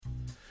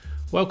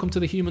Welcome to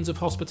the Humans of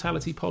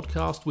Hospitality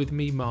podcast with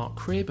me, Mark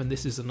Cribb, and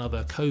this is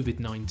another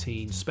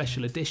COVID-19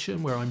 special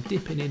edition where I'm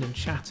dipping in and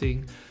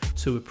chatting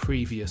to a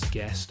previous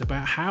guest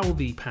about how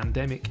the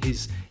pandemic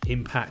is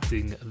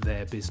impacting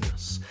their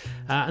business.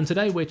 And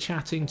today we're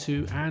chatting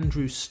to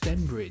Andrew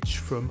Stembridge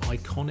from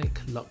Iconic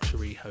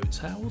Luxury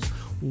Hotels,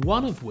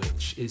 one of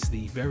which is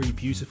the very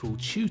beautiful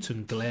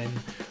Chewton Glen,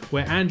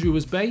 where Andrew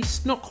was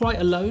based, not quite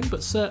alone,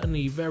 but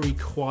certainly very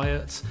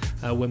quiet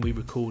when we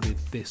recorded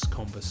this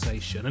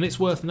conversation. And it's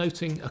worth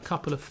noting a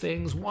couple of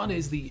things. One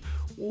is the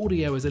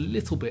audio is a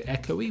little bit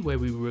echoey where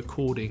we were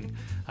recording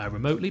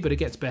remotely, but it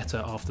gets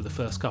better after the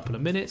first couple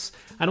of minutes,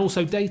 and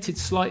also dated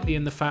slightly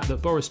in the fact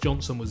that Boris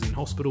Johnson was in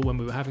hospital when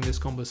we were having this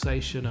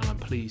conversation, and I'm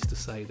pleased to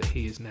say that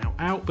he is now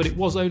out, but it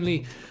was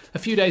only a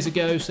few days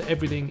ago, so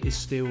everything is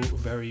still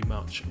very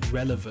much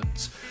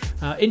relevant.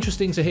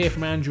 Interesting to hear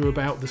from Andrew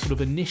about the sort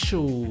of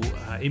initial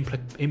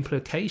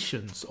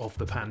implications of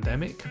the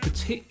pandemic,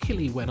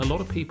 particularly when a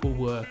lot of people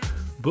were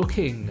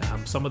booking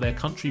some of their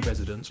country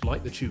residents,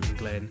 like the Chewton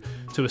Glen,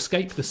 to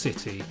escape the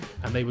city,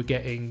 and they were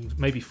getting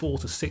maybe 4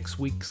 to 6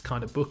 weeks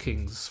kind of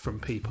bookings from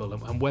people,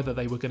 and whether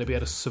they were going to be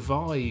able to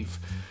survive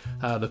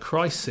the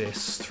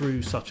crisis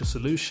through such a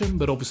solution.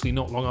 But obviously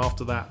not long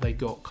after that they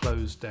got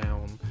closed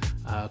down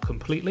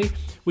completely.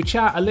 We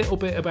chat a little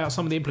bit about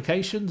some of the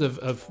implications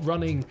of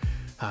running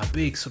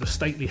big sort of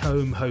stately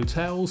home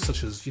hotels,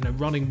 such as, you know,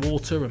 running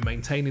water and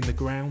maintaining the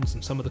grounds,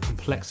 and some of the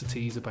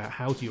complexities about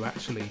how do you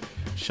actually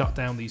shut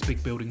down these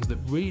big buildings that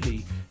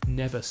really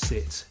never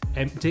sit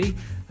empty.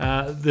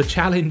 The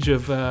challenge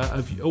of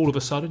all of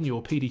a sudden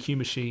your PDQ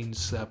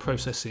machines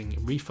processing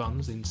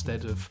refunds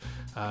instead of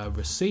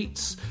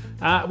receipts.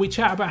 We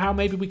chat about how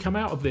maybe we come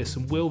out of this,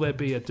 and will there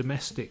be a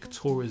domestic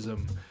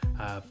tourism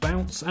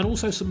bounce, and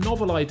also some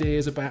novel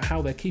ideas about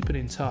how they're keeping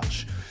in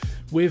touch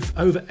with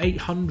over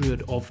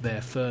 800 of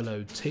their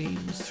furloughed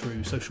teams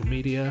through social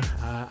media,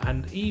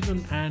 and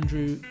even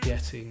Andrew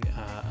getting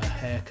a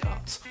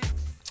haircut.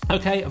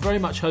 Okay, I very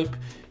much hope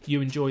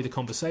you enjoy the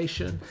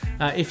conversation.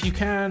 If you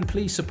can,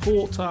 please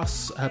support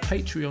us at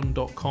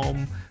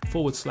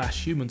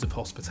patreon.com/humans of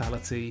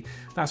hospitality.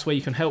 That's where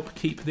you can help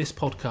keep this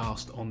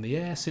podcast on the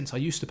air, since I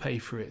used to pay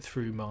for it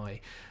through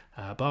my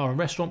bar and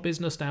restaurant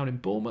business down in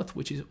Bournemouth,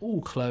 which is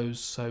all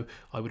closed, so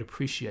I would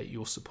appreciate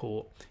your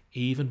support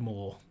even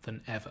more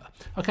than ever.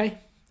 Okay,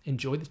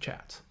 enjoy the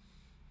chat.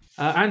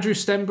 Andrew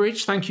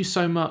Stembridge, thank you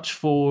so much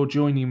for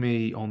joining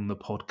me on the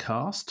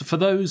podcast. For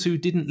those who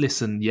didn't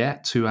listen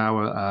yet to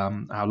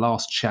our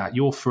last chat,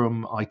 you're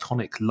from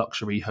Iconic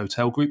Luxury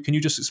Hotel Group. Can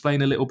you just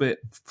explain a little bit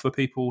for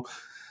people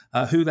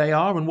who they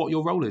are and what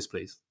your role is,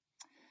 please?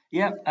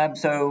 Yeah,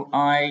 so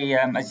I,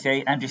 as you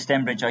say, Andrew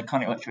Stembridge,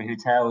 Iconic Luxury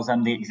Hotels.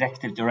 I'm the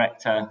executive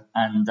director,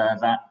 and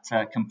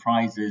that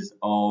comprises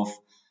of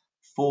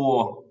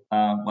 4,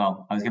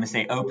 well, I was going to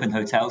say open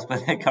hotels,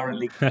 but they're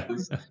currently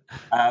closed.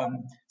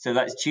 So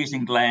that's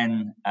Chewton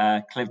Glen,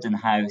 Cliveden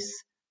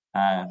House,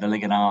 the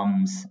Ligon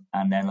Arms,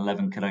 and then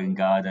 11 Cadogan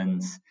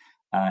Gardens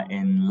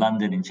in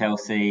London, in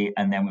Chelsea.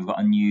 And then we've got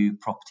a new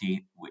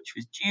property which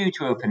was due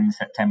to open in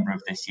September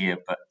of this year,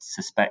 but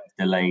suspect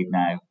delayed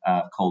now,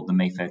 called the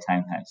Mayfair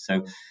Townhouse.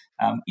 So,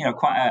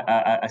 quite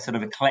a sort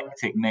of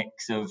eclectic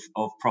mix of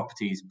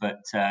properties,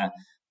 but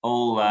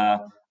all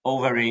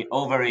very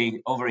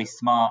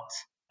smart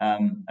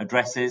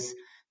addresses.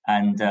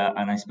 And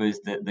I suppose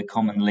the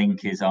common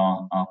link is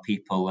our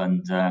people,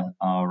 and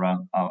our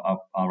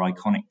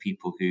iconic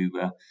people who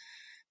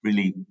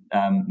really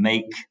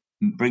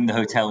bring the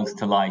hotels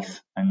to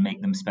life and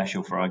make them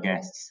special for our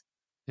guests.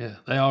 Yeah,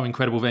 they are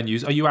incredible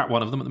venues. Are you at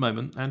one of them at the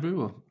moment,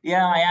 Andrew? Or?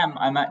 Yeah, I am.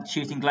 I'm at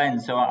Chewton Glen,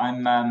 so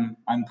I'm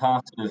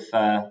part of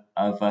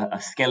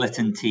a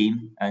skeleton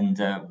team, and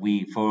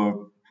we,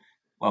 for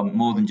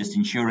more than just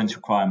insurance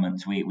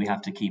requirements, we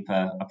have to keep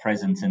a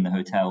presence in the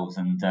hotels.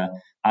 And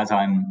as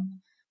I'm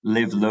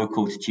live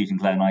local to Chewton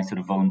Glen, I sort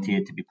of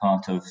volunteered to be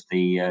part of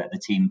the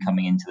team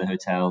coming into the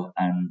hotel,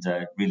 and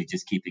really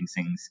just keeping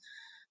things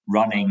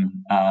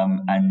running,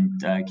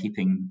 and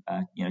keeping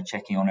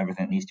checking on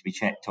everything that needs to be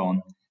checked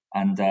on,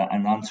 and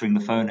answering the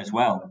phone as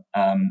well.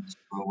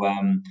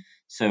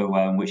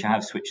 Which I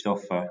have switched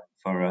off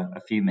for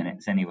a few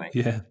minutes anyway.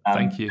 Yeah,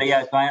 thank you. But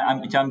yeah, so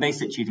I'm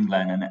based at Chewton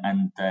Glen,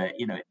 and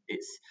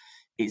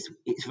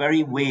it's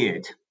very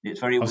weird.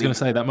 It's very. I was going to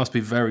say that must be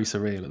very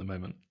surreal at the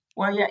moment.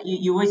 Well, yeah,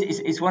 you always,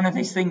 it's one of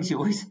these things you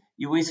always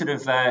sort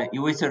of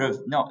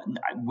not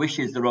wish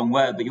is the wrong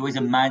word, but you always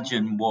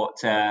imagine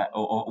what,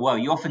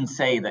 you often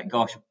say that,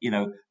 gosh,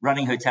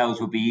 running hotels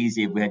would be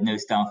easy if we had no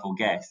staff or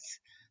guests.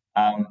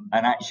 And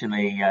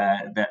actually,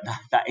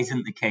 that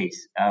isn't the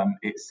case.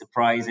 It's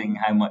surprising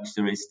how much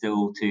there is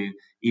still to,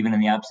 even in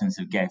the absence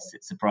of guests,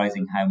 it's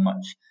surprising how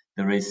much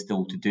there is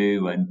still to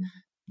do, and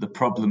the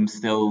problems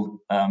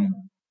still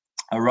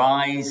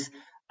arise.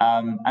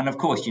 And of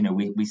course,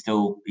 we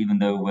still, even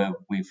though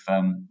we've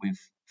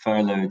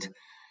furloughed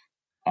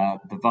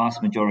the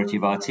vast majority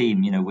of our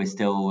team, we're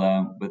still,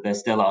 but they're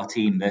still our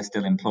team. They're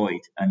still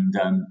employed, and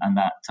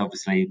that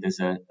obviously there's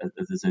a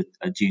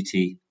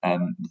duty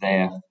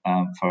there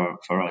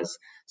for us.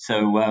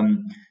 So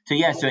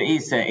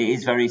it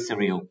is very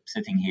surreal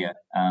sitting here.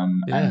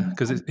 Yeah,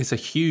 because it's a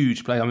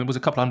huge place. I mean, it was a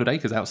couple hundred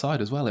acres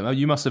outside as well.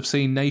 You must have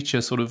seen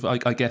nature sort of.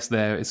 I guess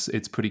there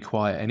it's pretty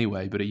quiet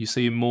anyway. But are you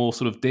seeing more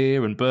sort of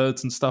deer and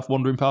birds and stuff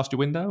wandering past your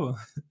window? Or?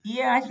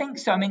 Yeah, I think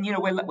so. I mean,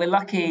 we're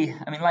lucky.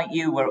 I mean, like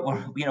you, we're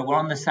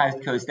on the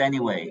south coast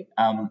anyway,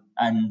 and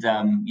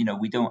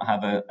we don't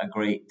have a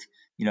great,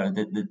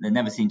 there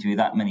never seem to be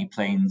that many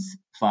planes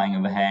flying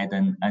overhead,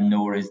 and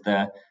nor is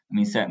there. I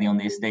mean, certainly on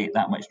the estate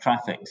that much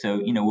traffic. So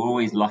we're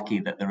always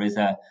lucky that there's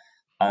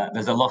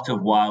a lot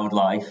of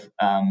wildlife,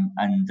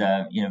 and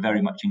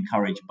very much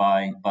encouraged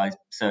by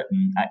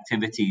certain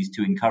activities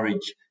to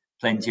encourage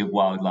plenty of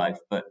wildlife.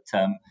 But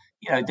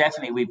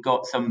definitely we've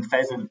got some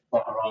pheasants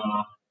that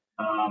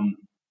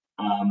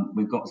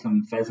we've got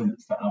some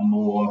pheasants that are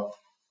more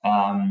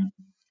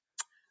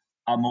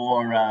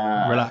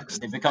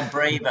Relaxed. they've become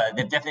braver.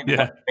 They've definitely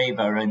become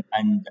braver,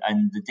 and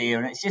the deer.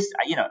 And it's just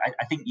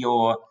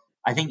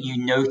I think you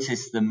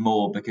notice them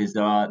more because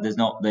there's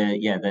no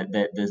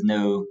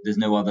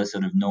other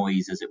sort of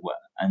noise, as it were.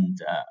 And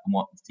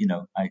what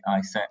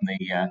I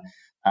certainly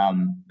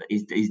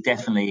is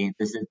definitely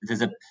there's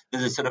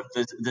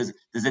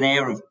an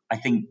air of, I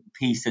think,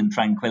 peace and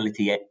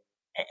tranquility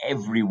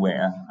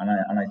everywhere.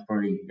 And I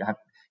probably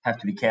have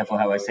to be careful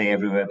how I say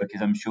everywhere,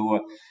 because I'm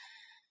sure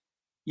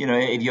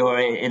if you're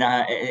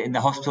in the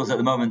hospitals at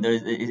the moment,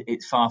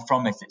 it's far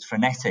from it. It's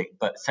frenetic,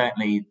 but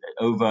certainly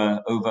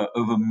over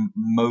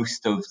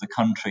most of the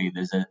country,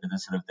 there's sort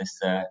of this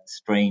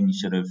strange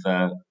sort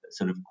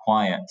of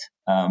quiet,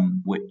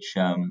 which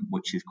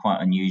is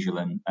quite unusual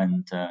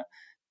and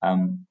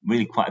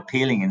really quite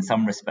appealing in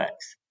some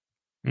respects.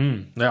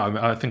 Yeah,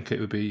 I think it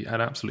would be an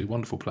absolutely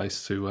wonderful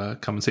place to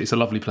come and see. It's a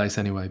lovely place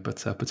anyway,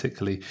 but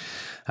particularly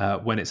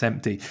when it's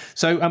empty.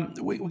 So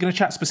we're going to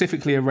chat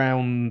specifically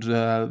around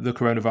the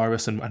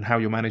coronavirus and how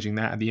you're managing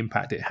that and the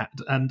impact it had.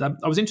 And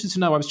I was interested to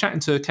know, I was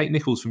chatting to Kate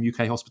Nichols from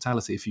UK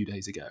Hospitality a few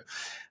days ago,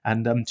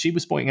 and she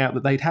was pointing out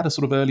that they'd had a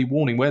sort of early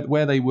warning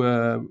where they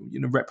were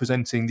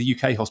representing the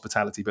UK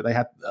hospitality, but they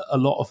had a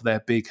lot of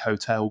their big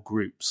hotel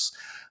groups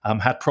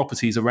had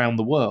properties around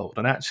the world,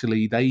 and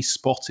actually they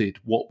spotted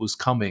what was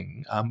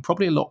coming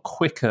probably a lot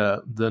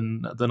quicker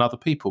than other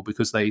people,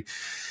 because they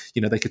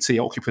could see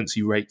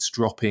occupancy rates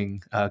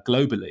dropping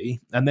globally,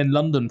 and then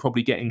London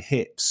probably getting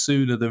hit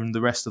sooner than the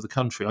rest of the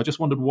country. I just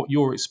wondered what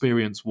your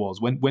experience was.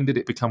 When did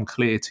it become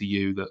clear to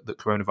you that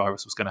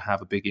coronavirus was going to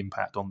have a big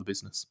impact on the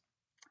business?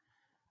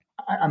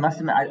 I must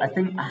admit, I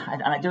think,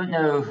 and I don't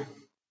know.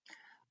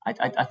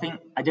 I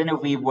think, I don't know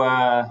if we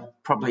were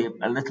probably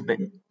a little bit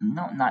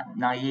not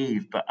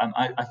naive, but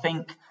I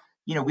think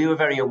we were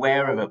very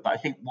aware of it. But I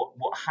think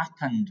what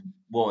happened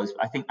was,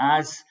 I think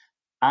as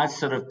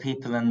sort of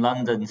people in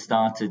London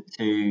started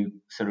to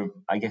sort of,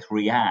 I guess,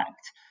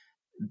 react,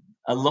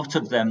 a lot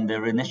of them,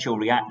 their initial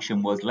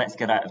reaction was, let's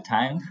get out of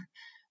town.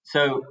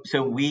 So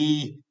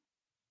we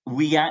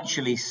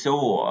actually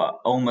saw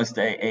almost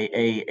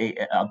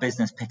a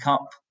business pick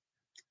up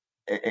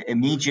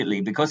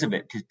immediately because of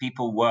it, because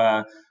people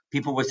were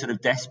sort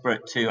of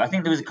desperate to. I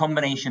think there was a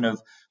combination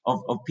of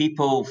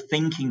people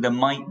thinking there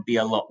might be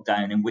a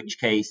lockdown, in which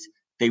case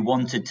they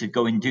wanted to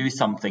go and do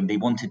something. They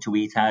wanted to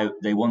eat out.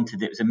 It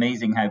was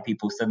amazing how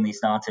people suddenly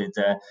started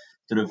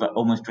sort of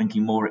almost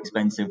drinking more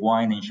expensive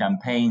wine and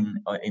champagne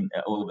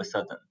all of a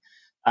sudden.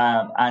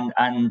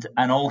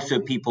 And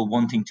also people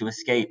wanting to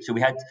escape. So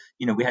we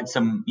had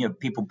some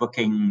people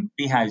booking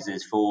tree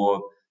houses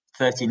for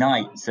 30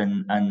 nights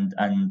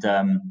and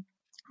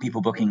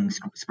people booking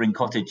spring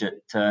cottage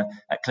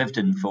at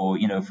Clifton for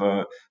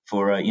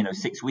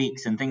 6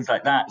 weeks and things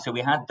like that. So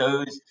we had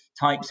those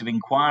types of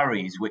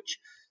inquiries, which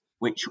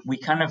we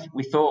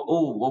thought,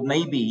 oh well,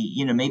 maybe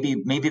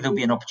there'll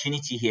be an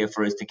opportunity here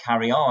for us to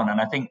carry on.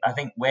 And I think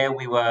where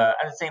we were,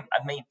 I'd say,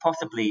 I mean,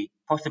 possibly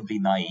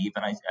naive,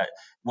 and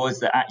was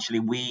that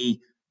actually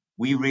we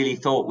really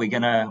thought we're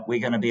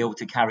gonna be able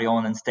to carry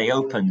on and stay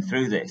open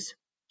through this.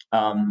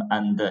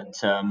 And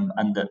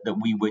that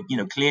we would,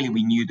 clearly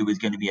we knew there was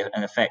going to be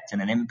an effect and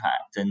an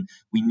impact, and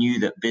we knew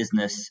that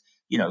business,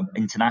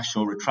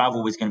 international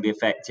travel was going to be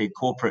affected,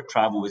 corporate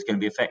travel was going to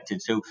be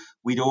affected. So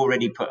we'd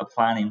already put a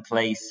plan in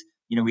place.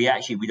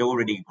 We'd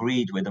already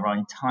agreed with our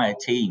entire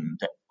team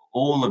that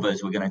all of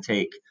us were going to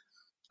take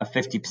a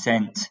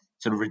 50%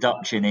 sort of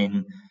reduction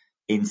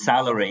in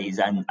salaries,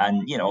 and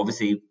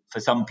obviously for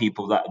some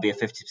people that would be a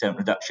 50%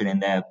 reduction in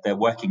their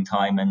working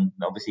time, and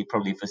obviously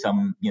probably for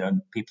some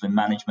people in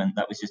management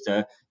that was just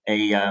a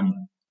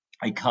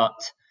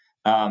cut,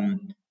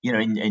 and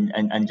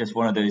just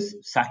one of those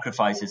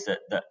sacrifices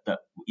that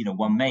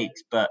one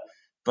makes. But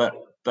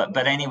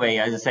anyway,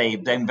 as I say,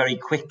 then very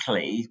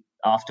quickly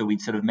after we'd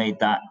sort of made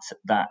that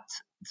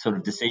sort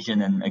of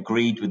decision and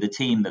agreed with the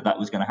team that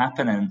was going to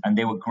happen, and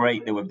they were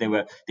great. They were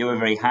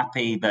very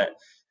happy that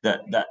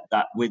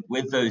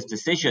with those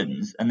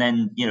decisions. And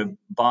then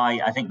by,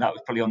 I think that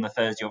was probably on the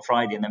Thursday or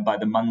Friday, and then by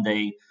the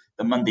Monday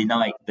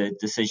night, the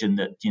decision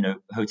that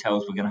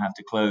hotels were going to have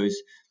to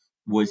close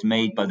was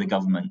made by the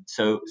government.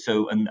 So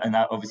and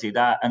that obviously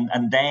that,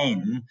 and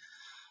then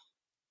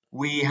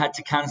we had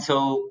to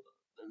cancel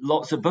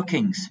lots of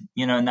bookings,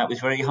 and that was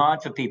very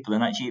hard for people.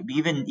 And actually,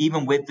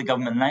 even with the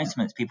government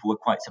announcements, people were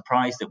quite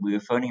surprised that we were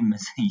phoning them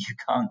and saying, "You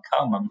can't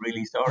come. I'm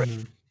really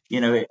sorry."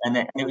 And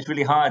it was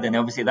really hard. And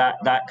obviously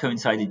that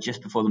coincided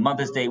just before the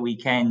Mother's Day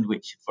weekend,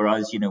 which for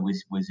us,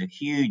 was a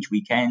huge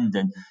weekend.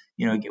 And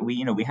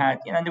we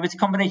had, and there was a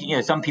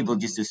combination. Some people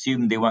just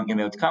assumed they weren't going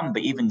to be able to come,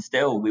 but even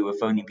still, we were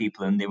phoning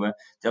people, and they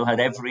still had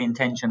every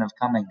intention of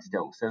coming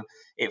still. So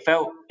it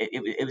felt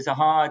it was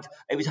hard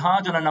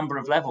on a number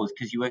of levels,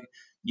 because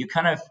you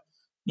kind of,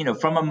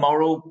 from a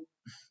moral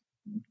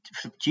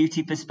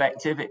duty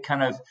perspective, it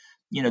kind of,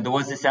 there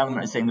was this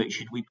element of saying, look,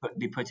 should we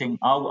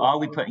are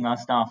we putting our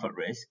staff at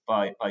risk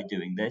by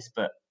doing this?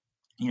 But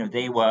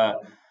they were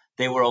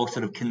all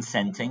sort of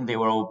consenting. They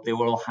were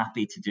all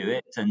happy to do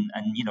it, and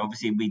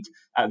obviously we'd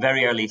at a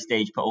very early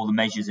stage put all the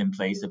measures in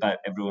place about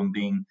everyone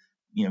being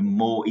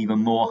even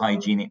more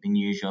hygienic than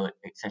usual,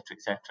 etc.,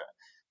 etc.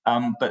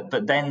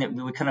 But then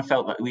we kind of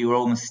felt like we were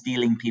almost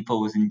stealing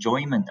people's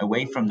enjoyment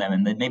away from them,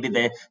 and then maybe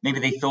they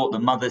thought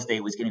that Mother's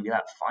Day was going to be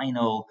that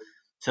final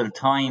sort of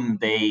time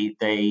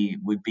they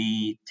would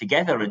be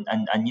together, and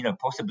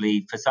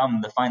possibly for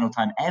some the final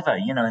time ever,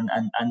 and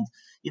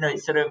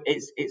it's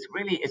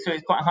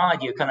quite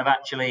hard. You're kind of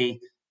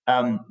actually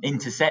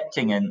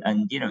intercepting,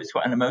 and it's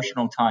quite an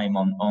emotional time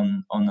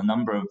on a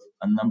number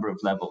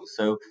of levels.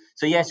 So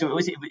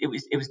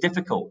it was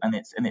difficult, and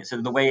it's sort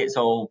of the way it's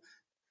all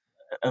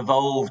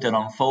evolved and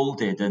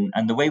unfolded,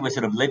 and the way we're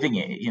sort of living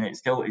it, it's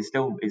still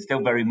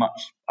very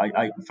much,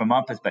 I from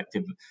our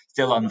perspective,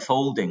 still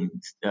unfolding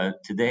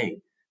today.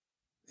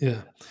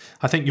 Yeah,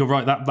 I think you're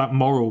right. That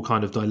moral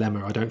kind of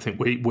dilemma, I don't think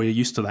we're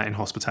used to that in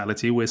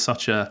hospitality. We're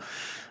such a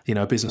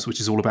business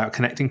which is all about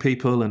connecting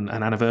people, and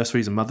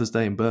anniversaries and Mother's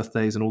Day and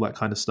birthdays and all that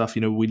kind of stuff.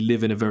 We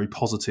live in a very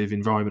positive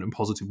environment and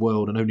positive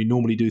world, and only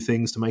normally do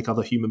things to make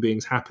other human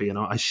beings happy. And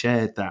I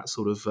shared that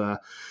sort of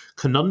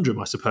conundrum,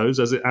 I suppose,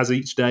 as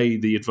each day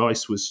the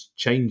advice was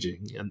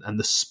changing, and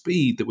the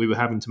speed that we were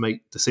having to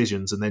make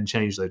decisions and then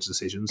change those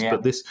decisions. Yeah.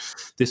 But this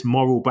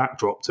moral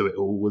backdrop to it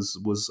all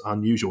was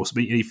unusual. So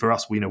for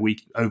us, we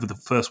over the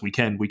first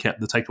weekend we kept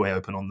the takeaway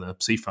open on the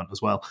seafront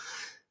as well.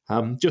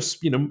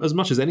 Just as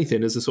much as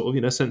anything, as a sort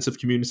of sense of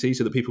community,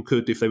 so that people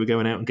could, if they were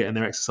going out and getting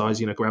their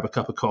exercise, grab a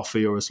cup of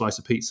coffee or a slice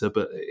of pizza.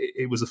 But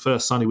it was the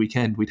first sunny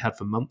weekend we'd had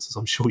for months, as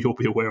I'm sure you'll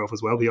be aware of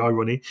as well, the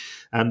irony.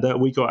 And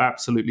we got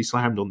absolutely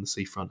slammed on the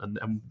seafront.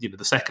 And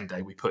the second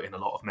day we put in a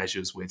lot of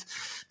measures with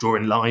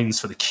drawing lines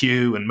for the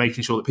queue and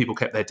making sure that people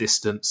kept their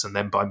distance. And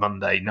then by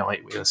Monday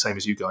night, same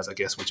as you guys, I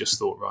guess, we just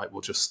thought, right,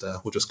 we'll just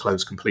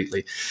close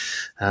completely,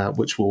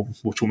 which will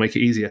make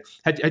it easier.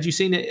 Had you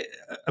seen it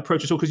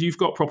approach at all? Because you've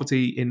got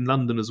property in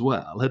London as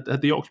well.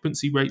 Had the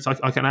occupancy rates,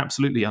 I can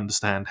absolutely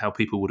understand how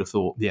people would have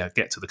thought,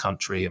 get to the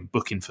country and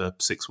booking for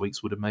 6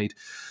 weeks would have made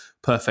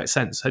perfect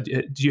sense.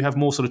 Do you have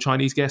more sort of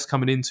Chinese guests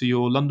coming into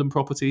your London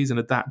properties, and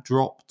had that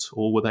dropped,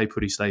 or were they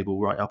pretty stable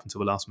right up until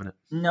the last minute?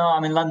 No, I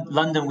mean,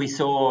 London, we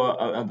saw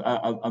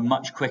a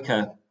much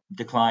quicker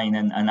decline,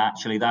 and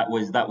actually that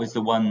was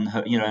the one,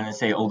 and I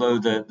say, although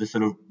the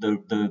sort of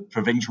the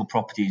provincial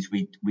properties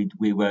we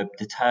were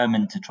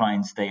determined to try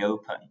and stay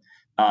open.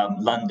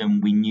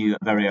 London, we knew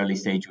at a very early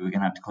stage we were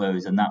going to have to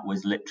close, and that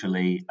was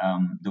literally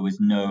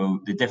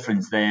the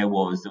difference there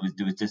was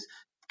just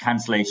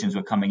cancellations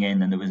were coming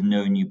in, and there was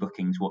no new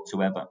bookings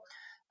whatsoever,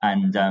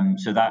 and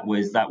so that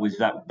was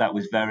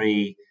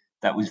very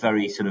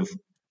sort of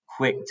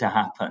quick to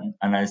happen,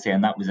 and as I say,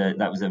 and that was a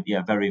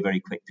very, very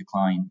quick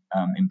decline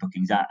in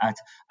bookings at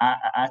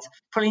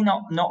probably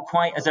not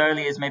quite as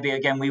early as maybe,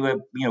 again,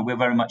 we're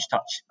very much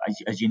touched,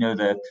 as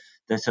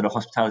the sort of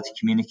hospitality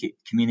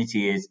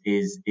community is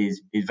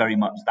very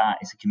much that.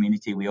 It's a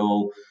community. We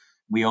all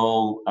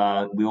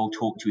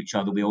talk to each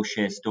other. We all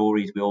share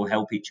stories. We all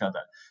help each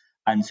other,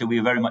 and so we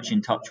were very much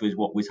in touch with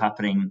what was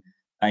happening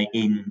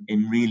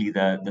in really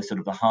the sort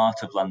of the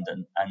heart of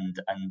London, and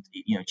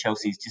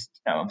Chelsea's just,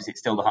 obviously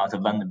it's still the heart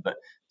of London, but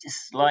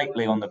just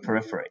slightly on the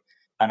periphery.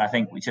 And I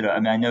think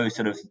I know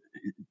sort of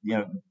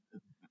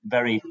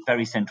very,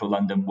 very central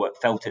London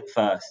felt it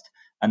first,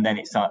 and then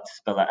it starts to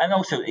spill out. And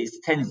also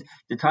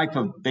the type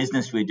of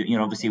business we do.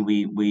 Obviously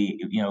we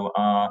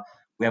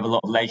have a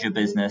lot of leisure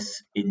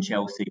business in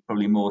Chelsea,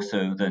 probably more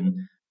so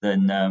than so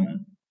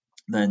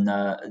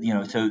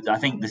I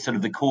think the sort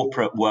of the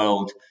corporate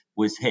world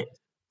was hit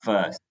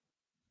first,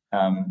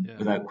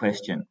 without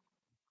question.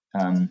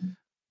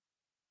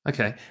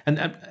 Okay, and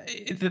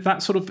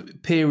that sort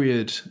of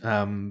period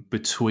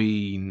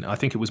between, I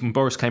think it was when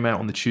Boris came out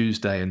on the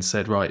Tuesday and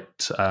said,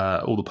 right,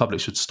 all the public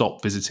should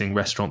stop visiting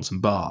restaurants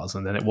and bars,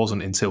 and then it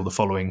wasn't until the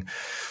following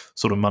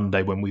sort of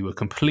Monday when we were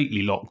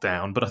completely locked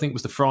down. But I think it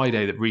was the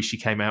Friday that Rishi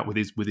came out with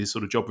his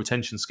sort of job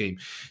retention scheme.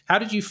 How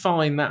did you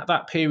find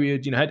that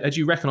period? Had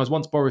you recognised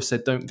once Boris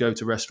said don't go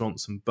to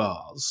restaurants and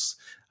bars?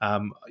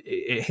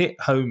 It hit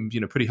home,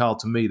 pretty hard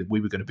to me that we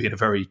were going to be in a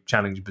very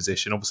challenging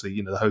position.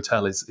 Obviously, the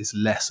hotel is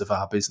less of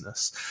our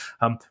business,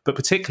 but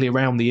particularly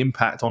around the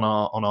impact on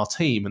our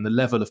team and the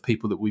level of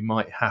people that we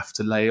might have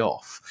to lay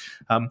off.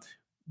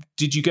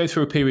 did you go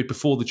through a period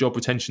before the job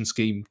retention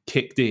scheme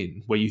kicked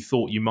in where you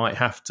thought you might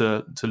have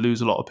to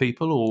lose a lot of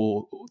people,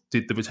 or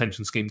did the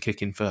retention scheme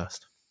kick in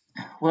first?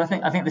 Well,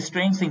 I think the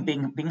strange thing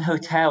being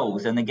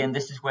hotels, and again,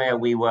 this is where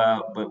we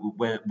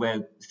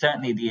where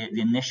certainly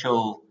the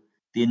initial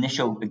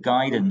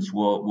guidance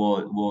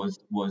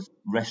was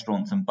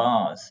restaurants and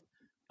bars,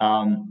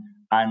 and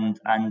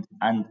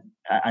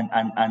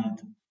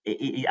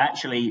it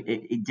actually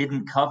it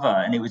didn't cover,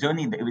 and it was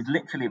only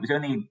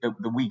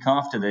the week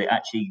after that it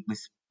actually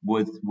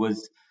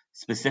was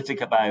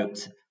specific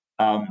about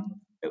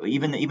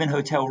even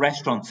hotel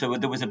restaurants. So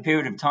there was a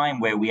period of time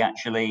where we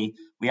actually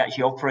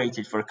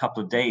operated for a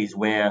couple of days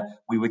where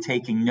we were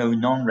taking no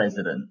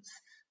non-residents,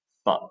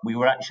 but we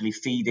were actually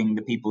feeding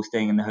the people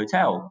staying in the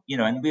hotel.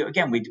 And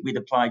we'd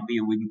applied,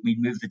 we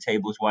moved the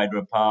tables wider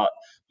apart.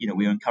 We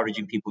were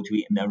encouraging people to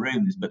eat in their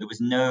rooms, but there was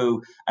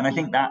no. And I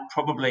think that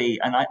probably,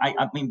 and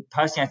I mean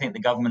personally, I think the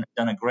government have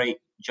done a great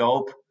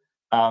job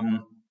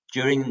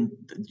during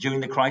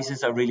the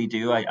crisis. I really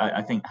do.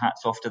 I think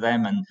hats off to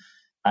them,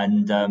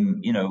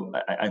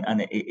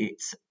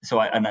 it's so.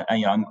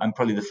 I'm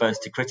probably the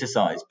first to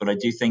criticize, but I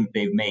do think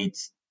they've made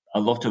a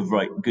lot of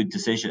good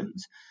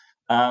decisions.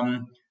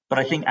 But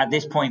I think at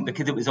this point,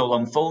 because it was all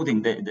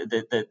unfolding,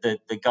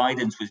 the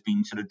guidance was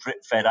being sort of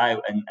drip fed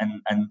out,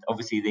 and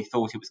obviously they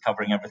thought it was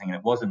covering everything, and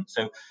it wasn't.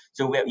 So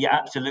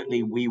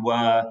absolutely, we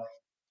were.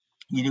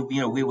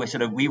 We were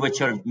sort of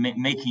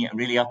making it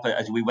really up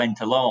as we went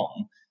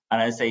along.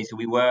 And as I say, so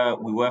we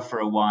were for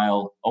a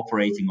while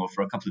operating, or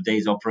for a couple of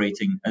days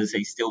operating, as I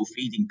say, still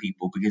feeding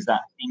people, because that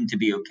seemed to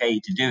be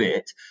okay to do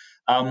it.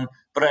 And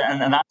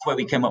that's where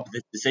we came up with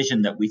this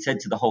decision that we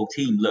said to the whole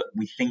team, look,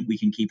 we think we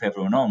can keep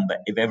everyone on,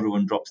 but if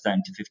everyone drops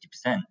down to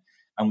 50%,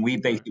 and we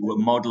basically were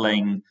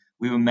modeling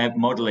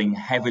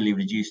heavily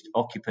reduced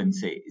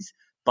occupancies,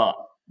 but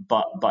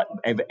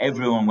if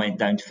everyone went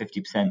down to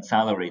 50%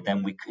 salary,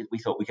 then we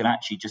thought we could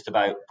actually just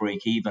about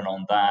break even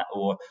on that,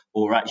 or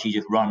actually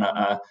just run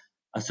a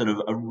sort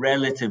of a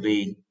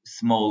relatively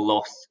small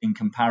loss in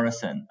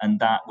comparison,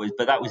 and that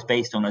was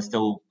based on us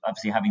still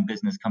obviously having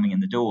business coming in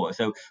the door.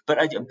 So, but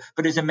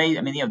it's amazing.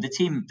 I mean, the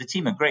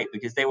team are great,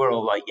 because they were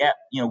all like, yeah,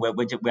 we're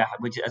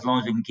as long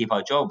as we can keep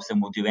our jobs,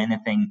 then we'll do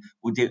anything,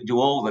 we'll do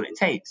all that it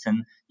takes.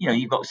 And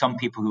you've got some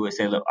people who will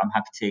say, look, I'm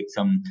happy to take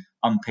some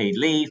unpaid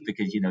leave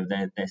because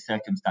their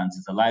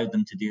circumstances allowed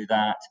them to do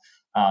that.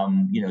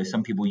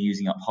 Some people were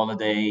using up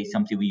holiday,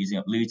 some people were using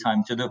up loo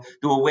time. So there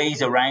were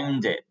ways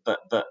around it, but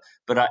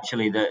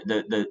actually the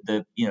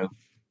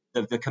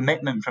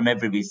commitment from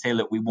everybody say,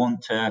 look, we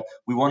want to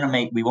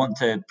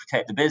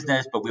protect the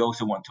business, but we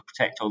also want to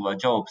protect all our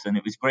jobs. And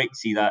it was great to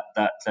see that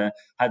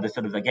how the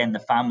sort of, again,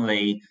 that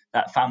family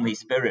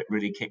spirit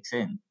really kicks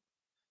in.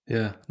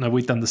 Yeah, no,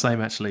 we'd done the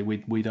same actually.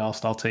 We'd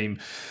asked our team,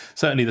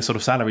 certainly the sort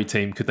of salary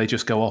team, could they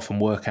just go off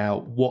and work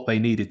out what they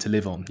needed to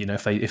live on?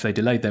 If they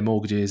delayed their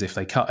mortgages, if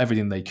they cut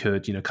everything they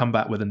could, come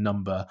back with a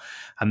number,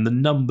 and the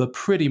number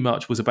pretty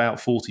much was about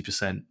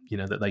 40%.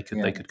 That they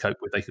could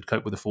cope with. They could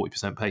cope with a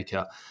 40% pay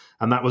cut,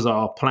 and that was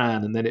our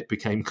plan. And then it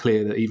became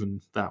clear that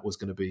even that was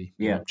going to be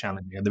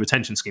challenging. And the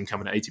retention scheme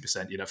coming at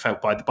 80%,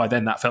 felt by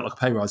then that felt like a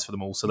pay rise for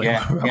them all. So they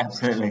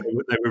absolutely.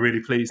 they were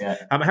really pleased. Yeah.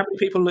 How many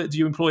people do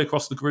you employ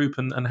across the group,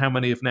 and how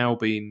many have now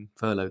been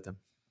furloughed then?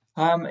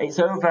 It's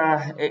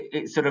over.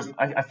 It's sort of,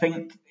 I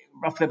think,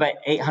 roughly about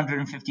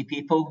 850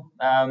 people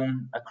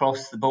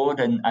across the board,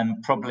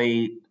 and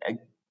probably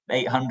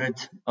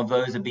 800 of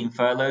those have been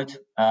furloughed.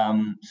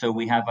 So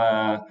we have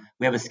a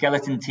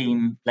skeleton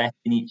team left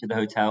in each of the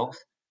hotels,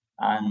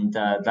 and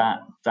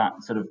that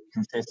sort of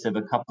consists of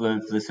a couple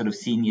of the sort of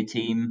senior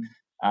team.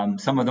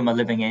 Some of them are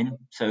living in.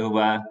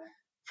 So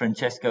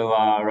Francesco,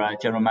 our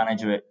general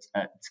manager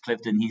at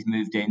Clifton, he's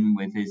moved in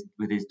with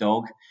his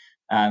dog.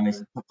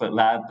 It's Chocolate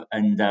Lab,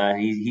 and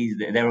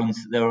they're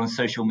on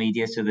social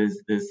media. So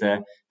there's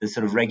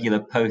sort of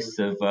regular posts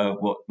of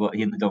what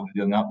he and the dog are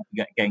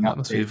getting up. That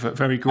must be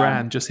very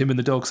grand. Just him and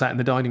the dog sat in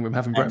the dining room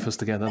having breakfast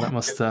together. That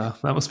must be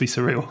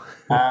surreal.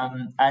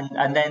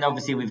 And then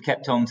obviously we've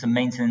kept on some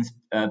maintenance,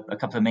 a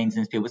couple of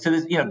maintenance people. So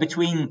there's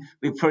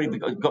we've probably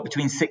got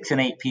between 6 and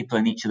 8 people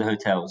in each of the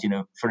hotels.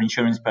 For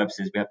insurance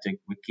purposes,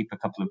 we keep a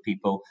couple of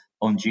people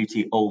on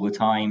duty all the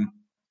time.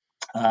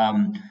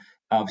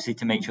 Obviously,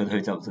 to make sure the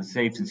hotels are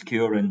safe and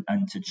secure, and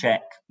to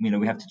check, we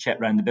have to check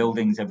around the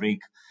buildings every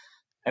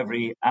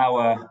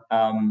hour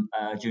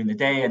during the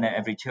day, and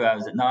every 2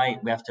 hours at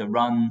night. We have to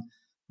run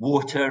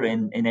water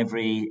in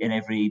every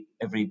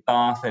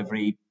bath,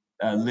 every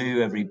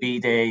loo, every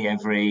bidet, we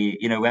have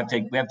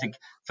to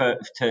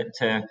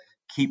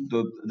keep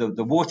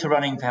the water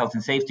running for health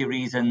and safety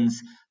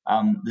reasons.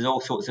 There's all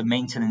sorts of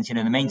maintenance.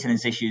 The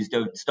maintenance issues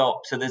don't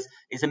stop. So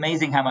it's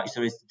amazing how much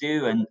there is to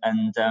do, and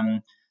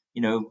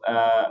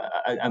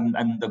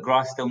the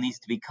grass still needs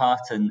to be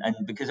cut, and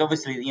because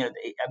obviously, I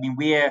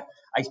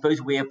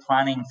suppose we're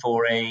planning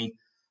for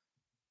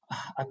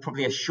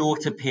probably a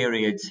shorter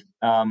period,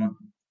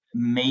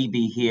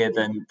 maybe here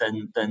than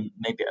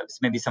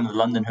maybe some of the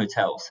London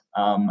hotels,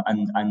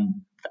 and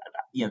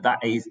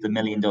that is the $1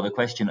 million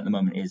question at the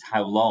moment, is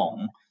how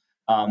long.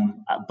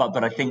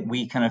 But I think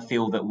we kind of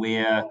feel that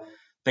we're,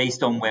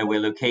 based on where we're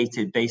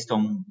located, based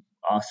on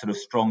our sort of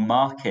strong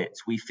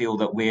markets, we feel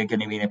that we're going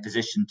to be in a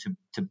position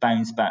to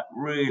bounce back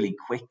really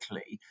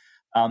quickly.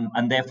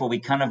 And therefore we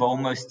kind of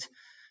almost,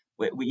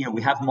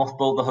 we have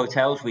mothballed the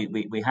hotels.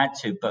 We had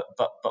to, but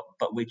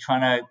we're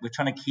trying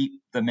to keep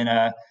them in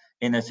a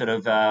sort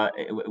of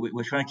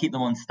we're trying to keep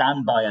them on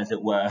standby, as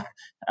it were,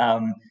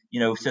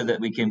 so that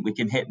we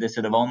can hit the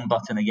sort of on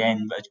button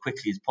again as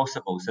quickly as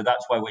possible. So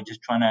that's why we're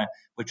trying to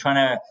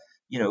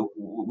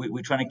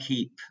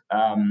keep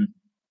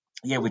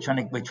we're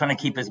trying to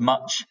keep as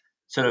much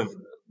sort of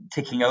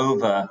ticking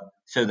over,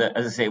 so that,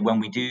 as I say, when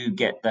we do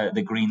get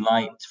the green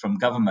light from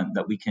government,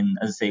 that we can,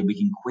 as I say, we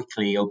can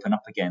quickly open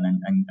up again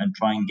and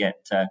try and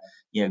get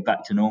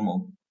back to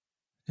normal.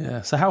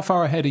 Yeah. So how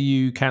far ahead are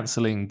you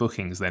cancelling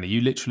bookings then? Are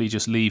you literally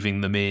just leaving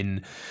them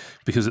in?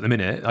 Because at the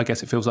minute, I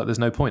guess it feels like there's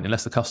no point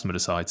unless the customer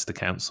decides to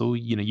cancel.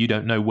 You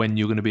don't know when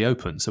you're going to be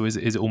open. So is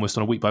it almost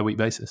on a week by week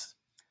basis?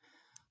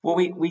 Well,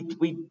 we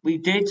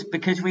did,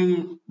 because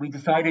we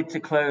decided to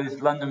close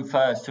London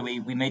first. So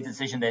we made the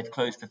decision there to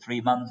close for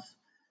 3 months.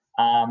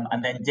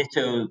 And then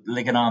ditto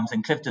Lincoln Arms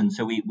and Clifton.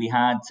 So we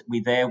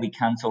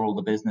cancelled all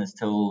the business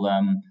till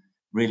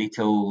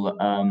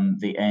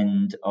the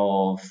end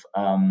of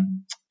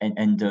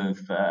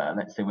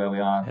let's say where we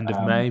are, end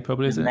of May,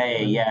 probably, is it?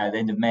 May, yeah, the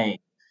end of May.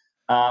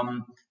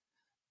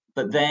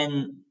 But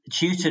then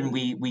Chewton,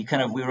 we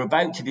were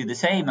about to do the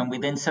same, and we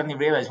then suddenly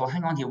realised, well,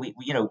 hang on here, we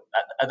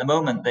at the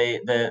moment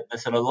the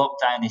sort of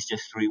lockdown is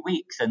just 3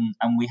 weeks, and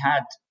we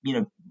had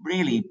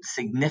really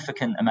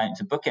significant amounts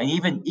of booking,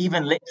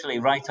 even literally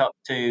right up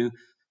to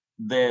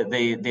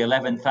the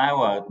 11th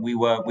hour, we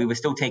were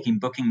still taking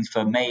bookings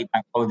for May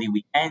bank holiday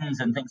weekends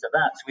and things like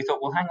that. So we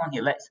thought, well, hang on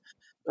here,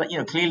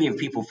 clearly if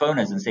people phone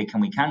us and say, can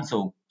we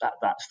cancel,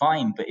 that's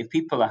fine, but if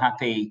people are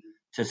happy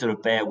to sort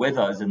of bear with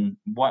us, and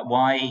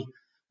why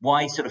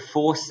sort of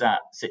force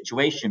that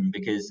situation?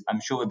 Because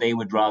I'm sure they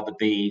would rather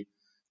be,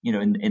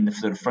 in the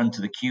sort of front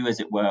of the queue, as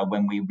it were,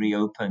 when we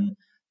reopen,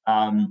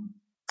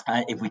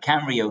 if we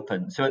can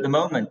reopen. So at the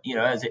moment,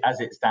 as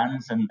it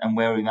stands, and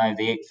where we're now,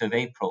 the 8th of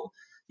April,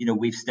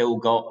 we've still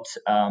got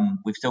a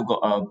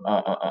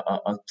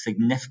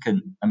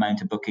significant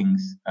amount of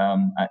bookings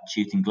at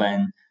Chewton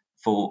Glen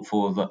for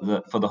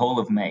the whole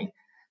of May.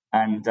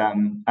 And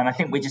I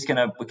think we're just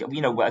gonna,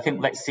 I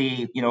think, let's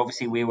see.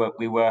 Obviously we were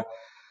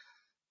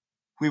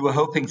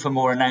hoping for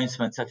more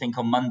announcements. I think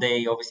on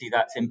Monday, obviously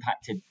that's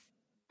impacted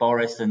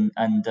Boris and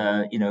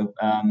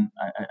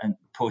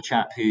poor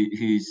chap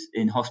who's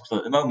in hospital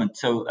at the moment.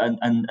 So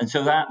and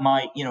so that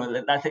might,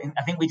 I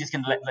think we're just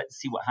gonna let's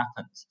see what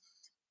happens.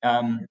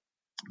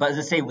 But as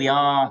I say, we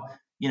are,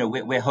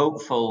 we're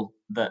hopeful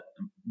that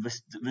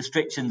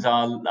restrictions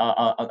are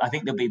I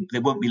think they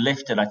won't be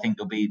lifted. I think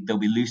they'll be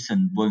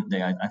loosened, won't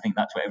they? I think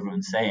that's what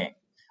everyone's saying,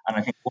 and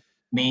I think what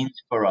it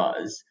means for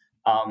us,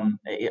 I'm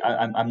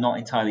not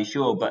entirely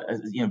sure, but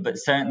but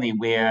certainly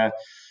I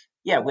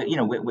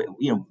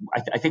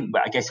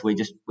guess we're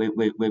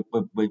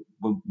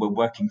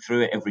working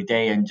through it every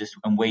day and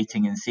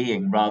waiting and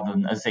seeing, rather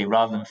than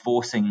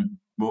forcing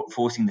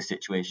the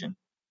situation.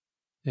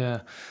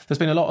 Yeah, there's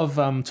been a lot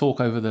of talk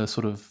over the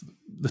sort of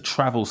the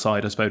travel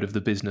side, I suppose, of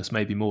the business,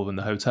 maybe more than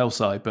the hotel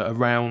side, but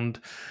around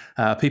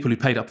people who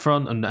paid up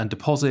front and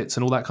deposits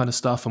and all that kind of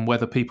stuff, and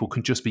whether people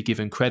can just be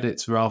given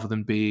credits rather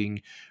than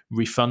being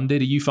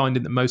refunded. Are you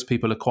finding that most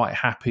people are quite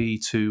happy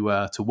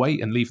to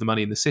wait and leave the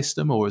money in the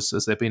system, or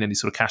has there been any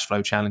sort of cash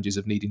flow challenges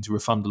of needing to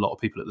refund a lot of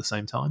people at the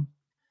same time?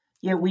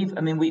 Yeah, we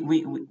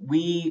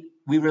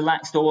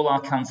relaxed all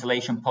our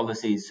cancellation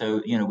policies.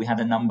 So, we had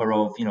a number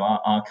of,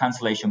 our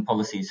cancellation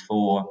policies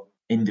for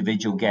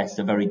individual guests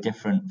are very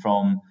different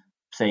from,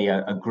 say,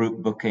 a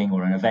group booking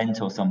or an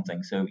event or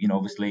something. So,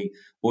 obviously,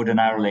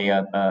 ordinarily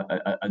a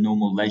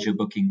normal leisure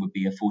booking would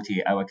be a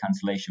 48-hour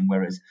cancellation,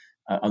 whereas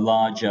a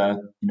larger,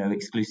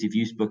 exclusive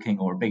use booking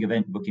or a big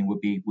event booking would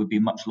be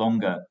much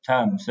longer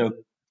term. So,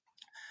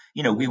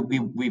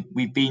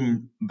 we've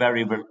been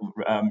very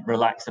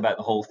relaxed about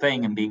the whole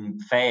thing and being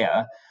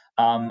fair.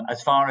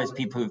 As far as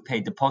people who've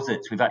paid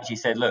deposits, we've actually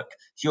said, look,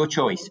 it's your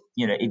choice.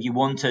 If you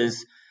want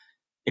us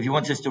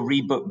to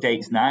rebook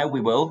dates now,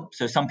 we will.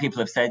 So some people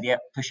have said, yeah,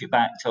 push it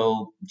back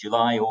till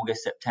July,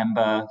 August,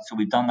 September. So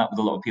we've done that with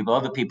a lot of people.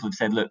 Other people have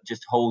said, look,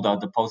 just hold our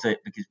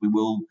deposit, because we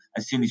will,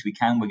 as soon as we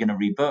can, we're going to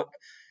rebook.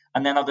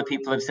 And then other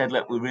people have said,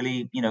 look, we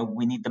really,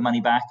 we need the money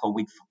back, or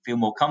we feel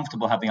more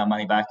comfortable having our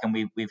money back, and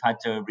we've had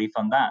to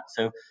refund that.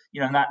 So,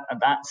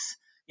 that's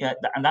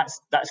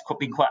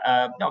been quite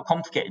not a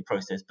complicated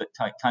process, but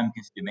time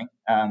consuming.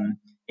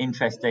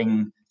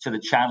 Interesting sort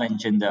of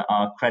challenge in that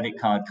our credit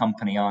card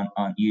company aren't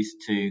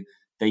used to.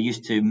 They're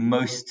used to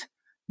most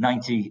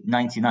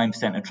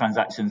 99% of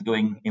transactions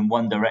going in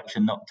one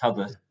direction, not the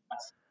other.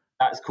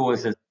 That's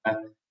caused us.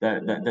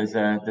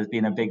 There's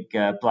been a big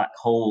black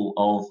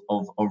hole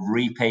of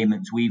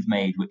repayments we've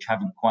made, which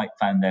haven't quite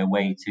found their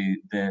way to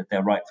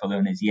their rightful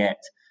owners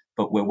yet.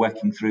 But we're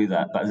working through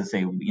that. But as I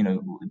say,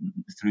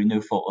 through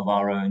no fault of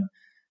our own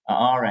at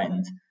our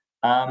end.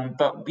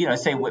 But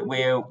say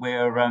we're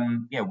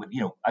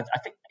I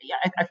think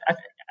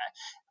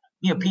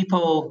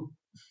people,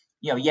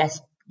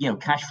 yes,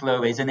 cash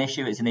flow is an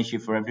issue. It's an issue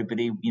for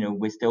everybody.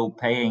 We're still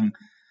paying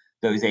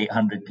those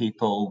 800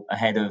 people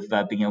ahead of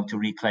being able to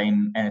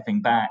reclaim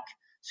anything back.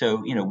 So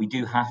we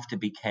do have to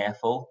be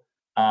careful.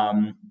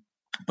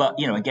 But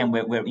again,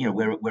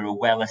 we're a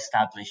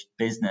well-established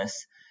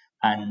business,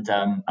 and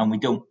we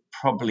don't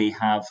probably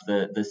have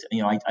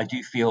I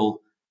do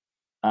feel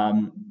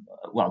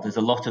there's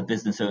a lot of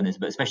business owners,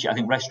 but especially I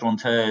think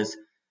restaurateurs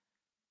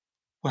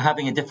were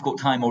having a difficult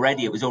time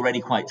already. It was already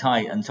quite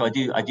tight, and so I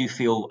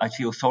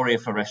feel sorry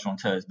for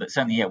restaurateurs. But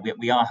certainly,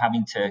 we are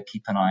having to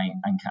keep an eye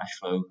on cash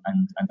flow,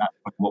 and that's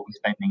what we're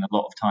spending a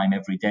lot of time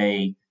every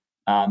day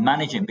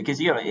managing, because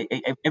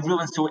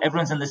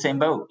everyone's in the same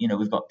boat.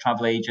 We've got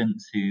travel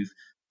agents who've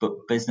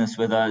booked business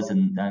with us,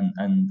 and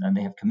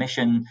they have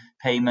commission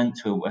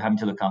payments. We're having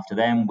to look after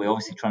them. We're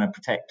obviously trying to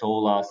protect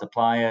all our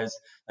suppliers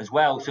as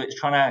well. So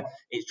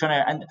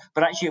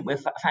but actually we've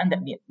found that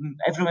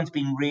everyone's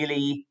been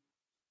really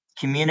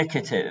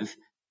communicative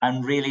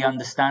and really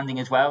understanding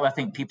as well. I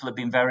think people have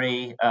been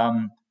very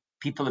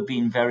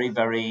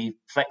very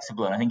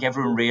flexible, and I think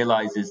everyone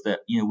realizes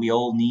that we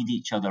all need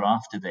each other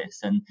after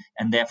this, and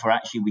therefore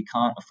actually we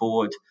can't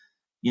afford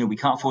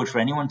for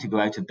anyone to go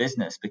out of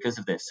business because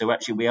of this. So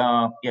actually we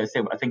are,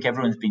 so I think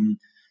everyone's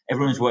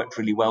worked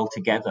really well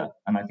together,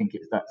 and I think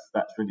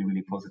that's really,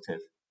 really positive.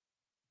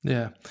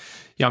 Yeah,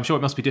 I'm sure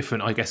it must be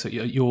different, I guess, at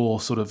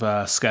your sort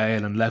of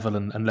scale and level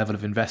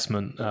of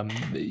investment.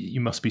 You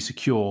must be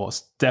secure,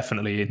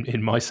 definitely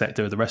in my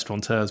sector, the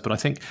restaurateurs. But I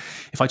think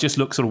if I just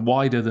look sort of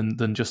wider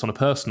than just on a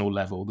personal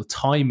level, the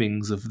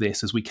timings of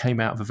this, as we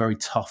came out of a very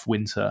tough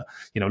winter,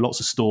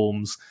 lots of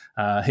storms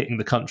hitting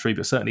the country,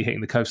 but certainly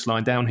hitting the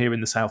coastline down here in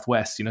the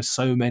southwest.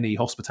 So many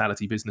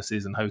hospitality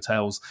businesses and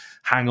hotels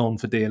hang on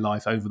for dear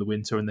life over the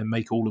winter and then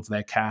make all of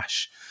their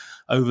cash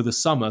over the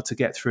summer to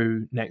get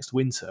through next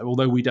winter.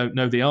 Although we don't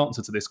know the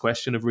answer to this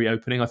question of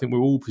reopening, I think we're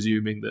all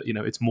presuming that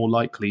it's more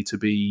likely to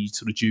be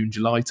sort of June,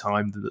 July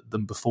time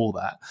than before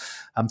that.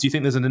 Do you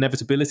think there's an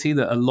inevitability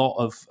that a lot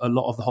of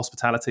the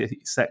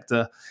hospitality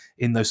sector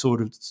in those sort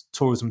of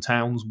tourism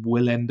towns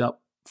will end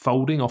up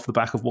folding off the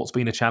back of what's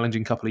been a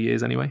challenging couple of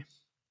years anyway?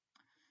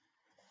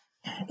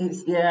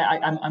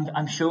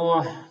 I'm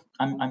sure.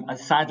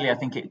 Sadly, I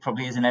think it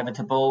probably is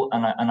inevitable,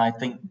 and I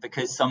think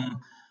because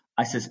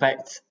I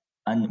suspect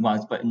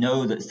but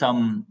know that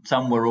some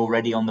were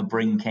already on the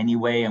brink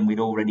anyway, and we'd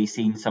already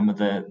seen some of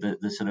the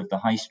sort of the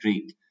high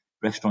street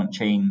restaurant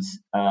chains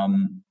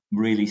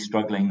really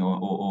struggling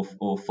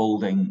or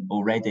folding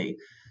already.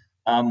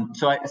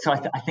 So I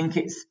think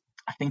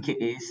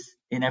it is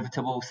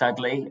inevitable,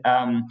 sadly.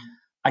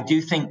 I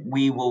do think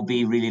we will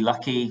be really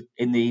lucky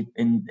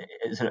in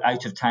sort of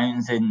out of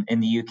towns in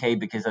the UK,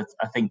 because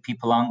I think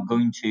people aren't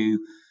going to,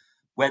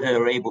 whether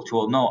they're able to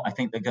or not, I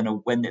think they're going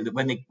to,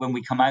 when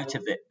we come out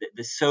of it,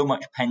 there's so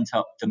much pent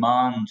up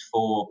demand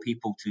for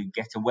people to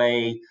get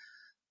away,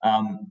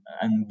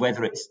 and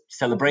whether it's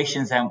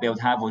celebrations they won't be able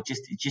to have, or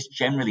just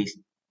generally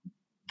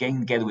getting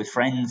together with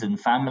friends and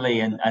family,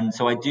 and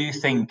so I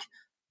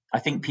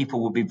think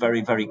people will be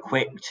very, very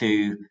quick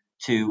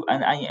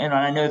and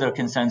I know there are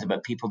concerns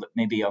about people that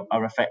maybe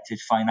are affected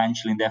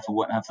financially and therefore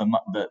won't have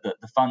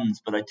the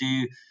funds, but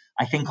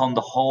I think on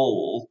the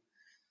whole,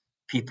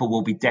 people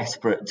will be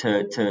desperate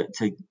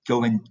to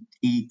go and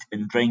eat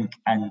and drink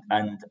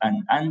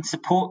and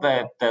support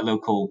their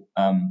local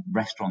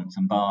restaurants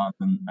and bars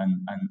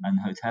and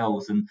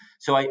hotels. And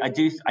so I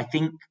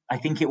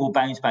think it will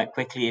bounce back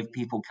quickly if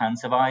people can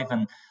survive.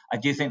 And I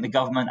do think the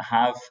government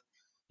have,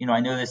 I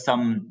know there's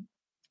some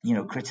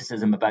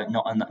criticism about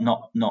not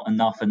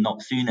enough and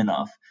not soon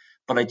enough,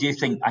 but I do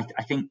think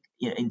I think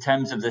in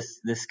terms of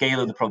the scale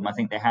of the problem, I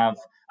think they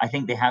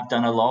have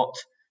done a lot,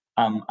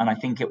 and I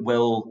think it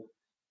will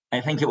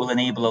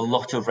enable a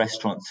lot of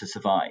restaurants to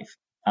survive.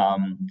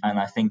 And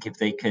I think if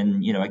they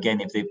can,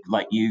 again, if they've,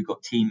 like you,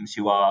 got teams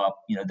who are,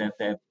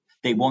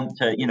 they want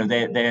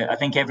to, I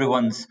think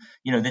everyone's,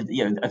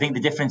 I think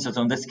the difference is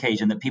on this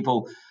occasion that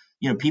people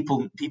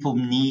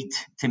need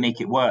to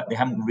make it work. They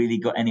haven't really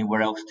got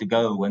anywhere else to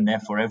go, and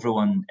therefore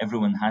everyone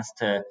has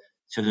to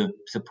sort of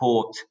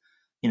support.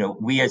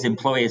 We as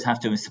employers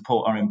have to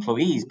support our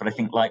employees, but I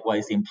think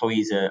likewise the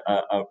employees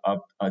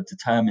are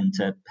determined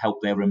to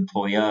help their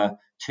employer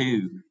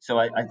too. So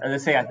I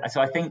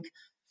think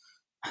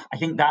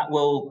that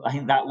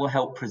will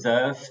help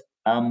preserve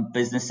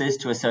businesses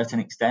to a certain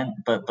extent,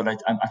 but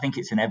I think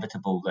it's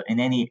inevitable that in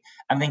any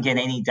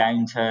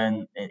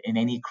downturn, in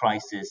any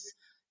crisis,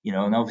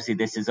 and obviously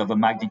this is of a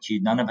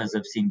magnitude none of us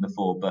have seen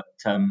before, but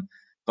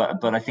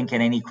I think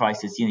in any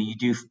crisis, you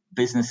do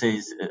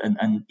businesses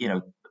and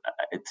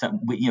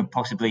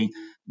possibly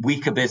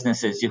weaker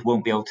businesses just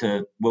won't be able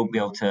to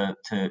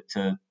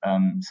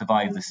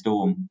survive the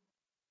storm.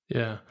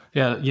 Yeah,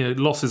 yeah.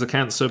 Loss is a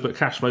cancer, but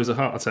cash flow is a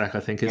heart attack,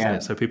 I think, isn't Yeah.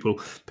 it? So people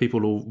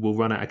will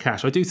run out of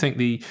cash. I do think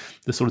the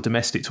sort of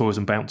domestic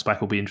tourism bounce back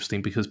will be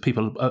interesting because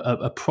people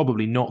are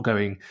probably not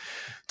going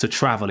to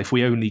travel if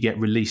we only get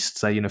released,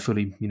 say,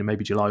 fully,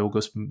 maybe July,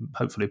 August,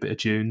 hopefully a bit of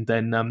June.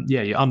 Then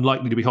you're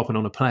unlikely to be hopping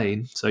on a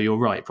plane. So you're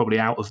right, probably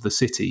out of the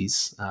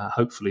cities.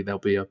 Hopefully there'll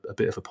be a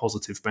bit of a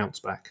positive bounce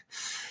back.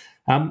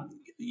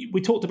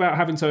 We talked about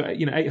having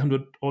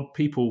 800 odd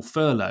people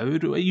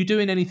furloughed. Are you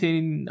doing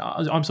anything?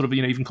 I'm sort of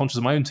even conscious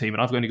of my own team,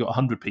 and I've only got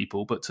 100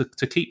 people, but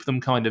to keep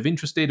them kind of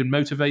interested and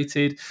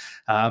motivated,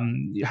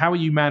 how are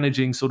you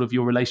managing sort of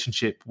your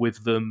relationship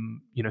with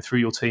them? Through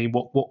your team,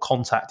 what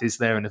contact is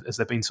there, and has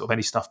there been sort of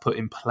any stuff put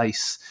in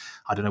place?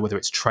 I don't know whether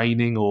it's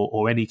training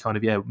or any kind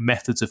of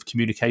methods of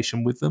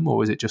communication with them,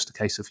 or is it just a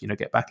case of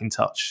get back in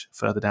touch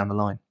further down the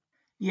line?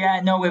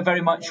 Yeah, no, we're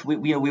very much we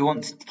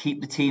want to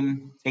keep the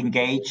team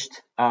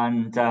engaged,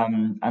 and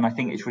I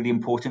think it's really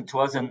important to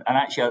us. And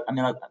actually, I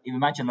mean, you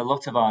imagine a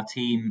lot of our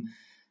team,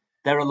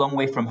 they're a long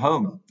way from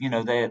home. We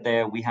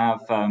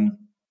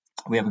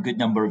have a good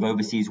number of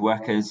overseas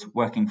workers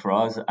working for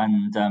us,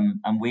 and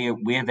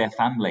we're their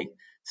family.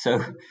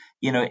 So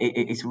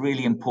it's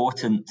really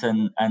important,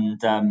 and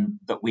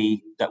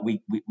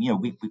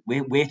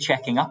we're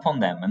checking up on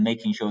them and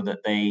making sure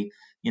that they,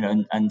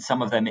 and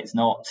some of them it's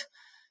not.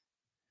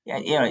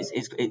 Yeah,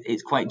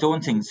 it's quite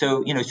daunting.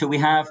 So so we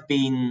have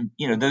been,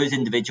 those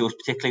individuals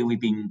particularly,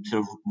 we've been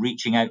sort of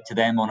reaching out to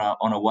them on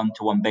a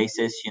one-to-one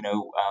basis.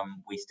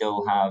 We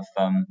still have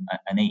an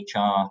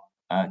HR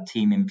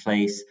team in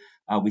place.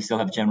 We still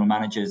have general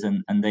managers,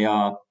 and they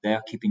are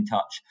keeping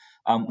touch.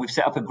 We've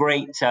set up a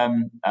great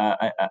a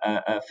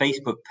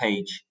Facebook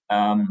page,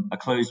 a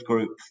closed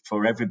group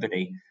for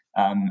everybody,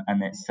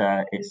 and it's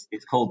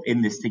called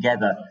In This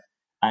Together.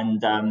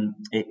 And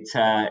it's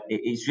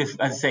just,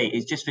 as I say,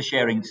 it's just for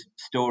sharing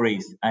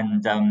stories.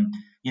 And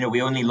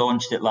we only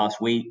launched it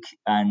last week,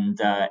 and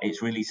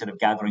it's really sort of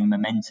gathering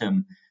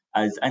momentum.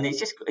 And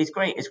it's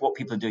great. It's what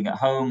people are doing at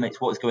home.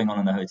 It's what's going on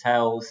in the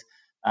hotels.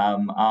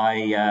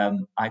 I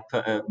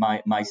put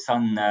my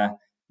son.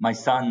 My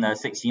son,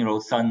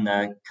 16-year-old son,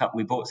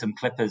 we bought some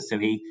clippers, so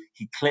he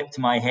clipped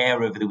my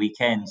hair over the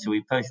weekend. So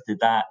we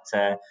posted that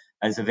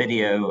as a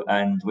video,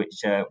 and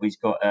which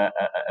got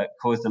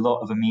caused a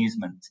lot of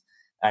amusement.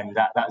 And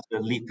that's the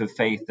leap of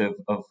faith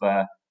of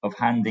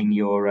handing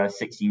your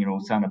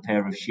 16-year-old son a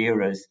pair of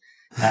shearers,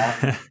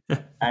 and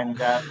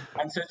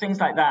so things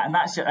like that. And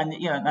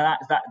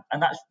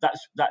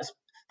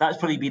that's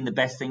probably been the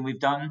best thing we've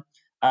done.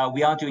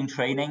 We are doing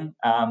training,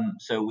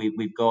 so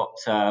we've got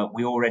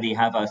we already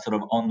have a sort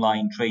of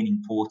online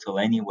training portal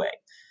anyway,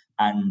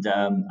 and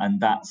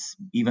that's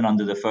even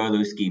under the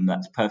furlough scheme,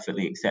 that's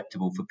perfectly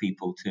acceptable for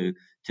people to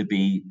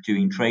be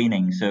doing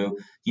training. So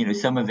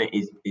some of it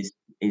is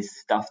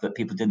stuff that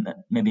people didn't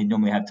maybe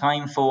normally have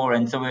time for,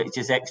 and some of it's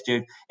just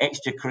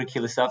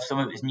extracurricular stuff. Some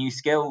of it's new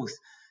skills.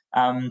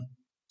 And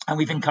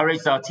we've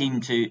encouraged our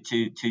team to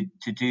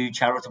do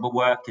charitable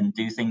work and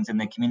do things in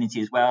the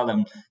community as well.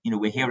 And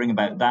we're hearing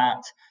about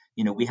that.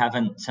 We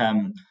haven't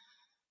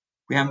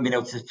been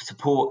able to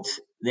support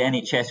the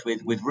NHS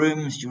with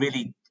rooms.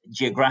 Really,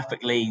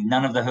 geographically,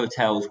 none of the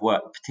hotels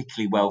work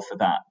particularly well for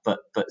that.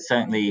 But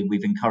certainly,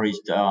 we've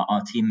encouraged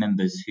our team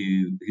members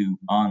who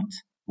aren't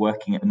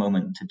working at the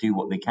moment to do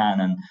what they can,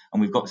 and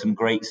we've got some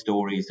great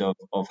stories of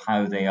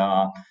how they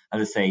are,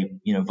 as I say,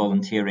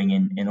 volunteering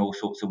in all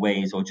sorts of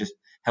ways, or just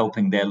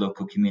helping their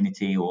local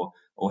community, or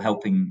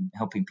helping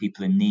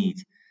people in need.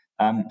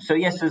 So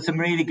yes, there's some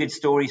really good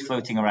stories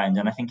floating around,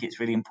 and I think it's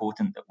really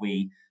important that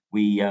we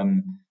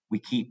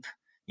keep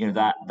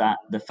that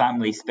the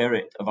family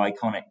spirit of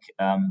Iconic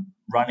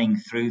running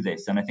through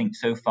this. And I think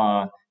so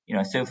far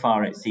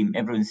it seems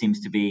everyone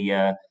seems to be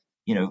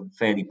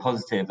fairly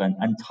positive,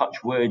 and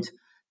touch wood,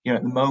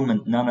 at the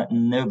moment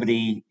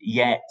nobody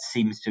yet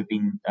seems to have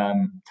been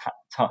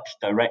touched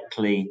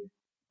directly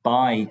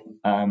by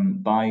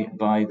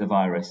the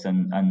virus,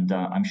 and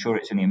I'm sure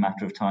it's only a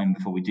matter of time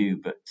before we do.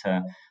 But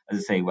as I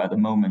say, at the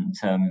moment,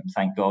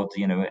 thank God,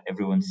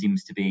 everyone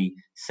seems to be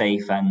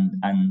safe and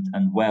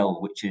well,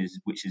 which is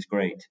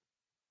great.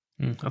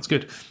 That's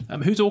good.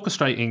 Who's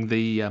orchestrating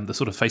the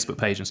sort of Facebook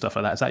page and stuff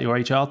like that? Is that your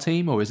HR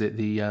team, or is it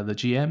the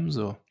GMs,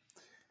 or?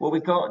 Well,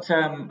 we've got.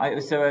 I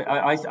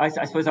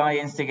suppose I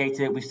instigated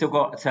it. We've still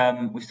got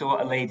a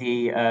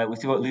lady. We've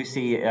still got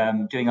Lucy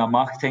doing our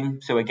marketing.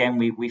 So again,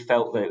 we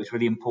felt that it was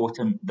really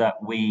important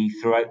that we,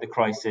 throughout the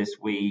crisis,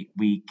 we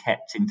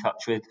kept in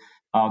touch with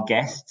our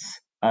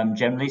guests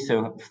generally.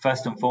 So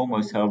first and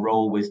foremost, her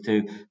role was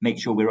to make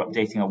sure we're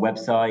updating our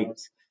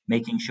website,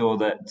 making sure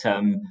that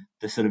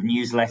the sort of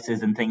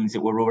newsletters and things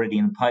that were already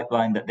in the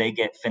pipeline, that they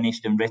get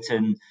finished and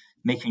written,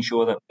 making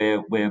sure that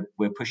we're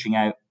pushing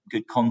out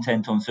good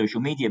content on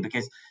social media,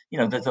 because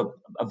there's a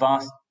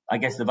vast, I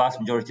guess the vast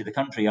majority of the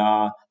country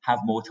have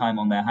more time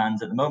on their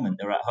hands at the moment.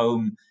 They're at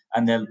home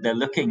and they're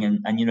looking,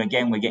 and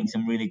again, we're getting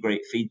some really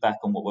great feedback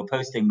on what we're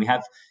posting. We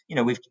have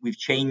we've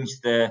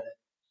changed the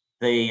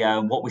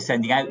what we're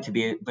sending out to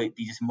be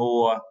just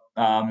more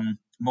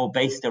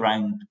based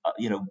around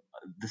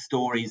the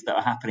stories that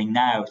are happening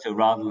now. So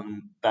rather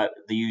than about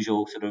the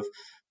usual sort of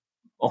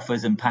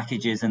offers and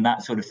packages and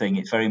that sort of thing,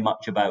 it's very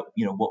much about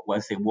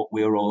what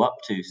we're all up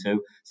to. So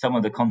some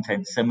of the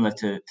content similar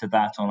to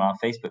that on our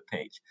Facebook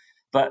page.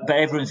 But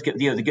everyone's got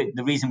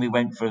the reason we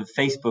went for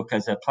Facebook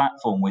as a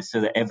platform was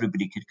so that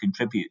everybody could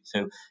contribute.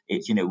 So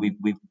it's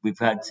we've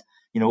had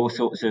all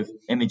sorts of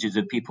images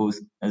of people's,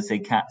 as I say,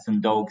 cats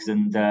and dogs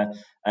and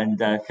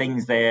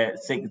things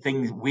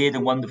things weird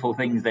and wonderful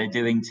things they're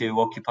doing to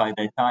occupy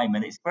their time,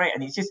 and it's great.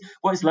 And it's just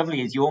what's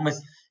lovely is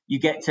you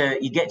get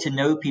to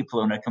know people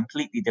on a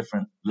completely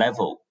different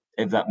level,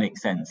 if that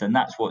makes sense. And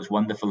that's what's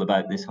wonderful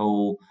about this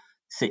whole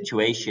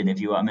situation.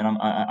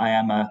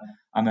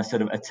 I'm a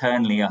sort of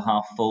eternally a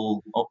half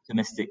full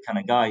optimistic kind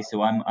of guy.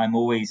 So I'm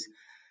always,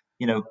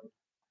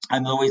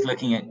 I'm always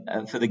looking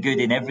at for the good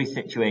in every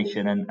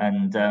situation,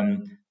 and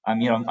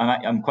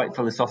I'm quite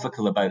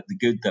philosophical about the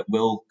good that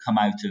will come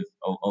out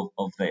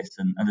of this.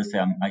 And as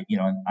I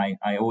say,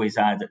 I always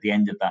add at the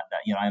end of that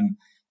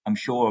I'm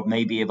sure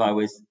maybe if I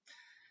was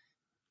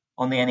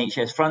on the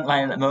NHS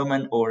frontline at the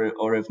moment,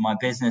 or if my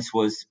business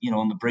was,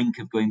 on the brink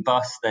of going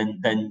bust, then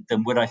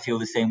would I feel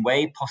the same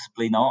way?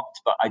 Possibly not.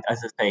 But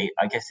as I say,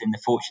 I guess in the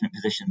fortunate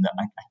position that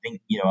I think,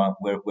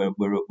 we're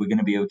going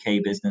to be okay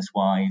business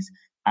wise,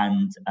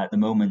 and at the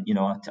moment,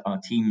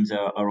 our teams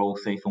are all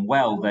safe and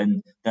well.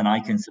 Then I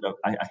can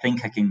I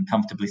think I can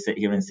comfortably sit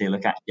here and say,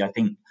 look, actually, I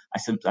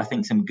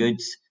think some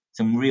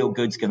real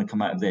good's going to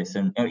come out of this.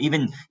 And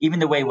even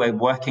the way we're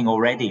working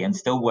already and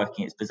still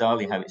working, it's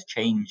bizarrely how it's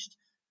changed.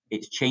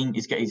 It's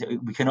changed. I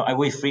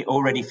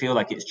already feel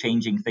like it's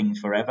changing things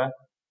forever.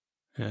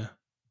 Yeah,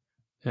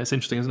 it's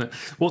interesting, isn't it?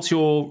 What's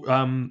your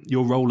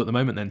role at the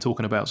moment then?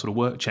 Talking about sort of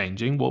work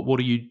changing, what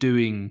are you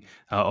doing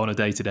on a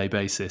day-to-day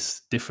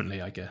basis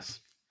differently, I guess?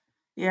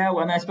 Yeah,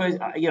 well, I suppose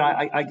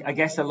I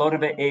guess a lot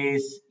of it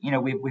is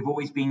we've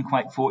always been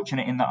quite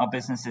fortunate in that our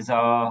businesses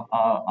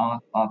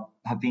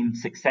have been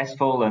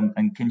successful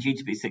and continue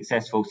to be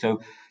successful.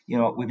 So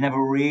we've never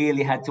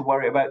really had to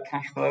worry about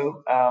cash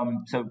flow.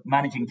 So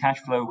managing cash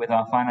flow with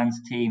our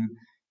finance team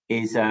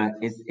is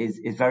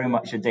very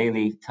much a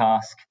daily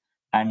task,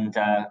 and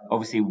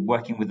obviously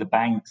working with the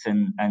banks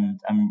and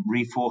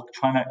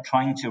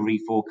trying to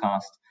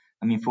reforecast.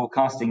 I mean,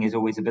 forecasting is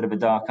always a bit of a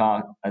dark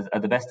art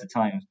at the best of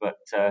times, but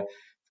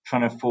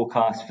trying to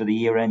forecast for the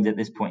year end at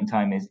this point in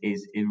time is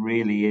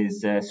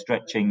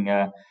stretching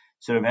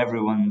sort of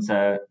everyone's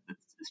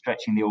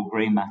stretching the old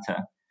grey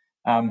matter.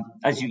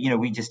 As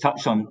we just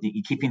touched on,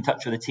 you keep in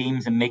touch with the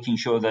teams and making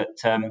sure that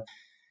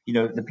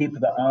the people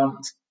that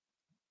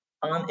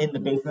aren't in the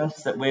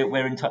business, that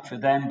we're in touch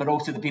with them, but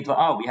also the people that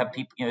are. We have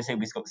people, say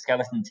we've got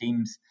skeleton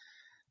teams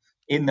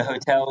in the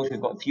hotels. We've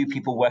got a few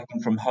people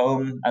working from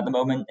home at the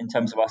moment in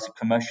terms of our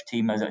commercial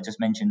team, as I just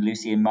mentioned,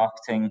 Lucy in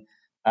marketing.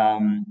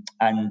 So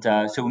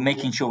we're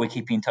making sure we're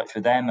keeping in touch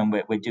with them, and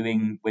we're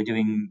doing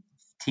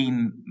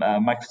team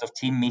Microsoft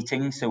team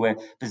meetings. So we're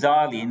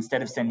bizarrely,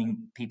 instead of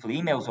sending people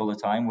emails all the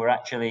time, we're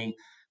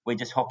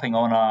just hopping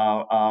on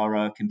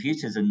our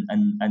computers and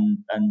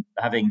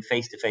having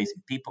face-to-face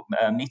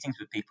meetings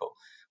with people,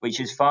 which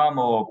is far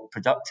more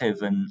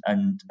productive. And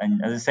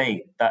as I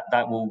say,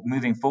 that will,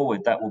 moving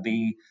forward, that will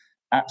be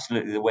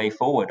absolutely the way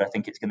forward. I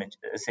think it's going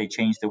to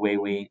change the way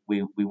we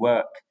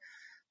work.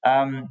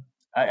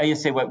 I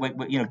just say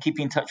we're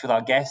keeping in touch with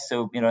our guests.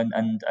 So and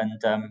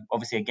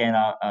obviously again,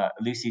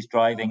 Lucy's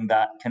driving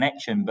that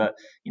connection, but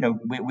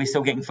we're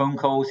still getting phone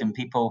calls, and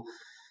people,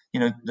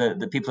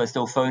 the people are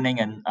still phoning,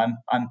 and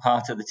I'm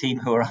part of the team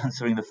who are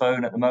answering the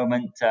phone at the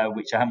moment,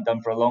 which I haven't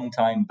done for a long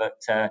time.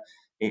 But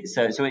it's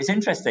so it's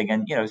interesting,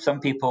 and some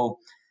people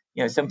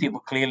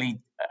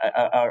clearly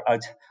are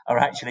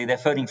actually, they're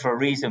phoning for a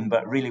reason,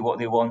 but really what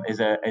they want is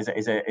a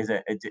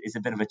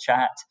bit of a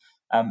chat.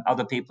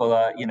 Other people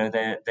are,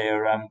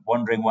 they're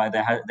wondering why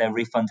their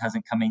refund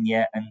hasn't come in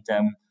yet, and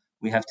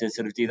we have to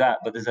sort of do that.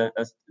 But there's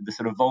the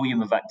sort of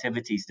volume of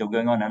activity still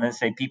going on, and as I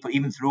say, people,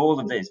 even through all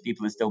of this,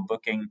 people are still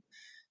booking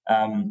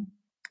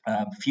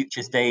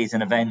future stays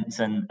and events,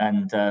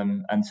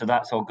 and so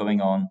that's all going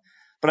on.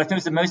 But I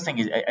suppose the most thing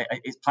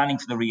is planning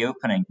for the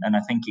reopening, and I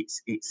think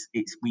it's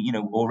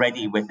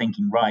already we're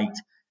thinking, right,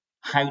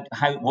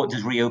 what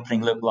does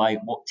reopening look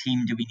like? What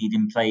team do we need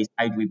in place?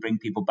 How do we bring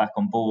people back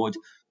on board?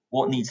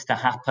 What needs to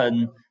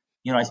happen?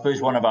 I suppose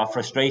one of our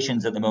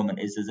frustrations at the moment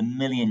is there's a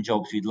million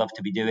jobs we'd love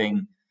to be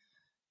doing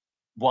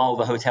while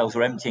the hotels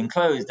are empty and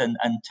closed, and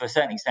to a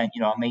certain extent,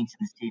 our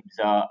maintenance teams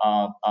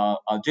are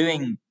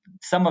doing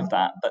some of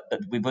that, but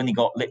we've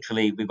got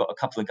a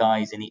couple of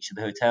guys in each of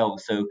the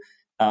hotels, so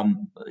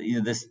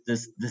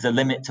there's a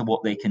limit to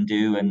what they can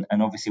do, and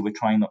obviously we're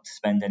trying not to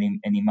spend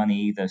any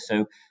money either.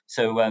 So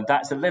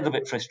that's a little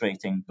bit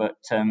frustrating, but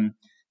they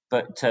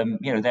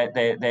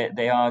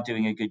are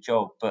doing a good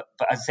job. But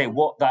as I say,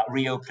 what that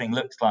reopening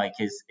looks like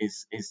is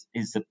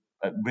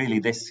really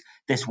this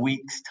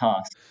week's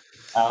task,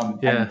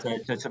 and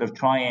to sort of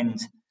try and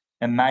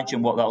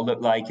imagine what that'll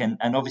look like, and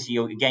obviously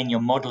you're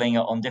modeling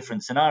it on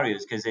different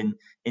scenarios, because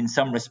in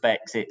some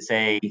respects it's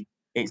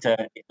it's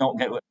not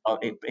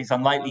it's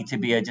unlikely to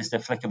be just a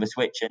flick of a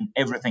switch and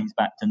everything's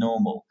back to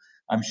normal.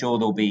 I'm sure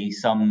there'll be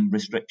some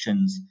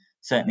restrictions,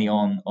 certainly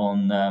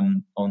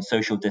on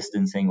social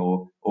distancing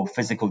or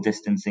physical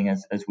distancing,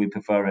 as we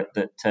prefer it,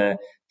 that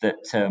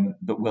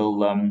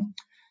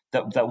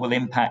will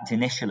impact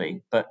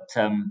initially. But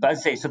as I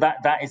say, so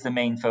that is the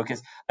main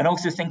focus, and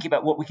also thinking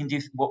about what we can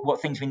do,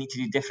 what things we need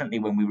to do differently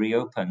when we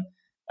reopen.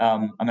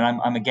 I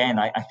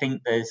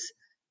think there's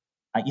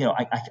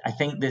I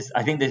think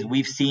there's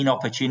we've seen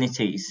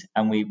opportunities,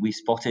 and we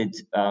spotted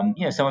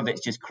some of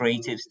it's just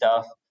creative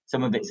stuff,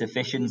 some of it's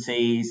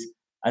efficiencies,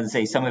 as I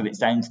say, some of it's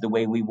down to the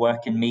way we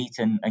work and meet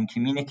and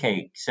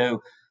communicate.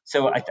 So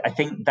I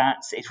think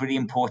it's really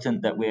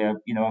important that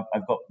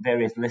I've got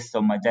various lists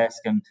on my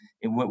desk, and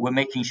we're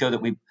making sure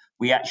that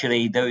we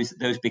actually those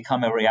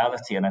become a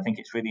reality. And I think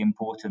it's really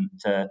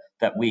important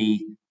that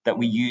we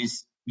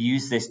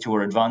use this to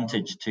our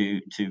advantage to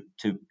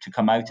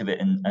come out of it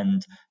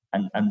and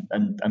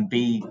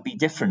be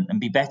different and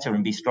be better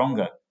and be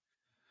stronger.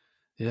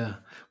 Yeah.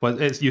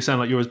 Well, you sound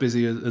like you're as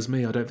busy as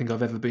me. I don't think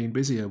I've ever been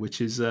busier,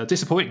 which is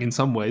disappointing in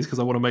some ways, because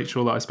I want to make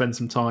sure that I spend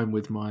some time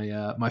with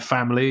my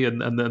family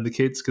and the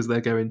kids, because they're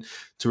going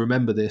to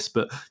remember this.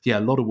 But yeah, a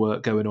lot of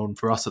work going on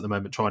for us at the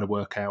moment, trying to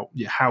work out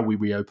how we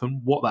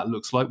reopen, what that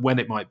looks like, when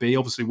it might be.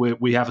 Obviously,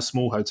 we have a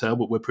small hotel,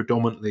 but we're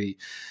predominantly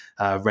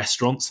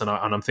restaurants. And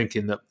I'm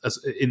thinking that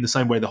in the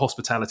same way the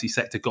hospitality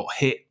sector got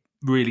hit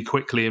really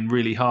quickly and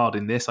really hard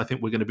in this, I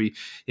think we're going to be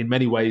in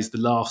many ways the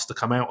last to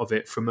come out of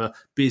it from a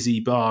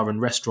busy bar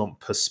and restaurant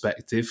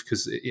perspective,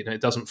 because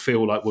it doesn't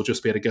feel like we'll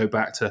just be able to go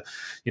back to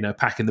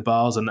packing the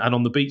bars, and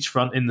on the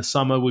beachfront in the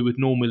summer we would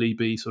normally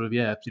be sort of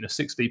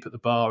 6 deep at the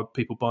bar,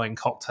 people buying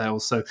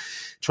cocktails. So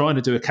trying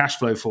to do a cash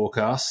flow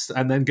forecast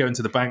and then going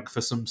to the bank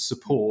for some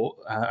support,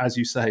 as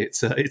you say,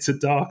 it's a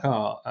dark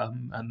art,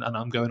 and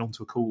I'm going on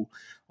to a call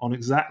on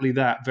exactly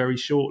that very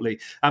shortly.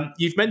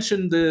 You've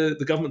mentioned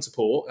the government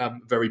support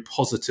very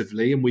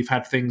positively, and we've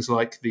had things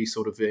like the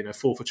sort of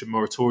forfeiture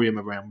moratorium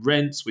around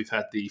rents. We've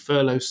had the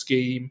furlough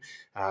scheme,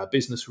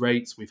 business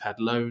rates. We've had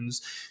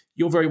loans.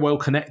 You're very well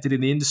connected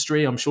in the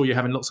industry. I'm sure you're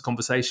having lots of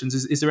conversations.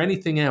 Is there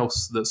anything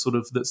else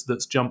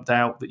that's jumped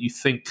out that you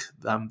think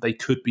they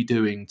could be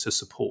doing to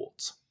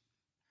support?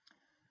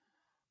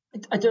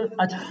 I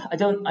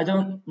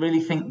don't really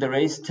think there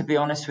is, to be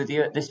honest with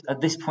you, at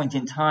this point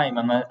in time.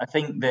 And I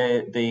think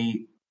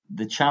the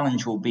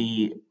challenge will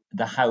be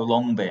the how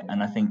long bit,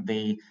 and I think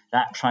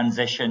that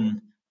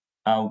transition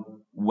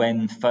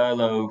when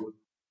furlough.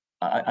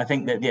 I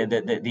think that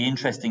the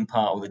interesting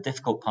part, or the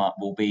difficult part,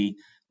 will be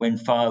when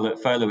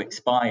furlough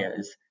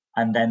expires,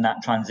 and then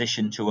that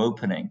transition to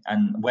opening,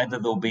 and whether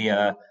there'll be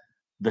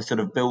the sort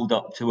of build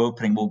up to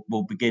opening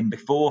will begin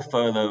before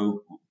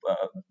furlough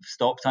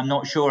stops. I'm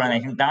not sure, and I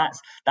think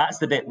that's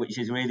the bit which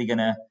is really going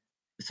to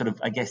sort of,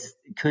 I guess,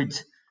 could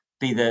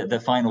be the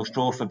final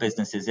straw for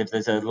businesses, if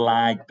there's a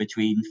lag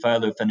between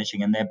furlough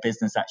finishing and their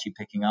business actually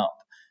picking up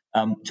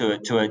to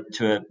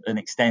an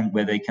extent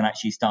where they can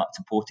actually start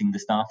supporting the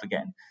staff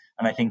again.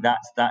 And I think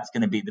that's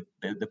going to be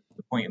the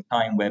point of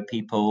time where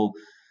people,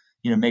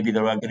 maybe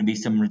there are going to be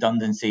some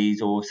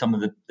redundancies, or some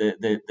of the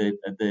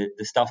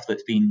stuff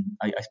that's been,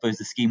 I suppose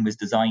the scheme was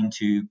designed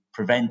to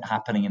prevent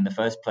happening in the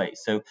first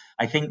place. So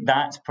I think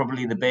that's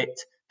probably the bit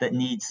that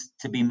needs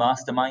to be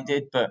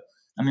masterminded. But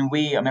I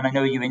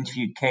know you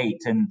interviewed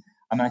Kate, and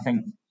I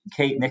think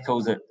Kate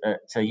Nichols at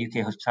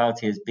UK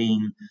Hospitality has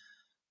been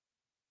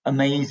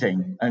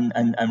amazing,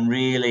 and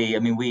really,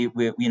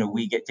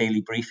 we get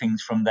daily briefings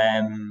from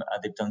them.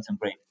 They've done some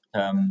great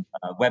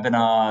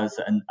webinars,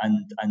 and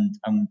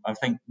I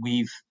think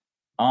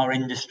our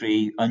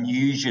industry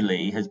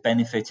unusually has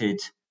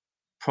benefited,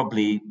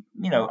 probably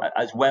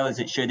as well as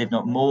it should, if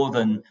not more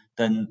than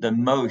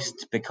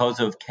most, because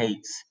of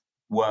Kate's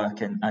work,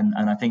 and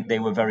I think they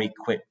were very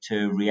quick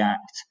to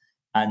react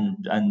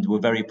and were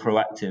very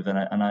proactive,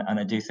 and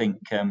I do think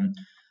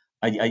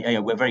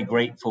we're very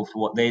grateful for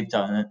what they've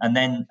done. And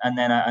then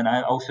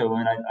I also,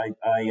 when I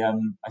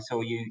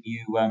saw you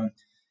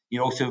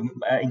also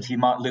interviewed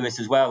Mark Lewis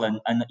as well, and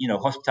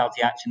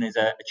Hospitality Action is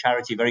a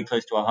charity very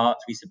close to our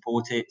hearts. We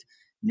support it.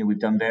 We've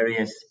done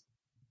various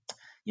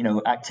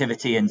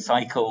activity and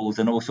cycles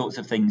and all sorts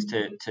of things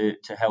to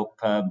help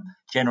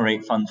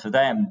generate funds for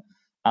them.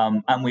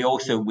 And we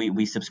also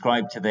we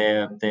subscribe to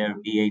their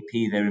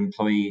EAP, their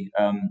employee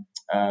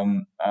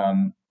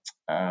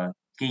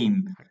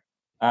scheme.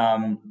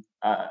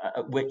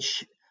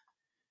 Which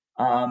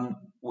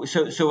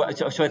so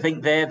I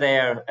think they're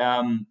there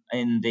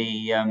in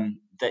the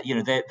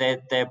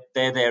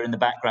they're there in the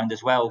background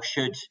as well.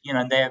 Should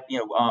and they're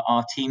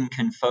our team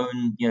can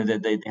phone,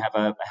 they have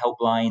a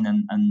helpline,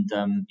 and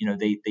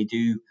they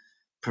do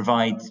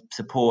provide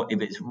support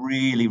if it's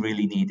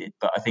really needed.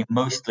 But I think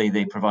mostly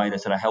they provide a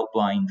sort of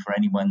helpline for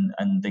anyone,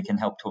 and they can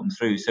help talk them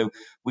through. So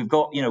we've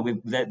got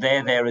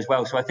they're there as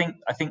well. So I think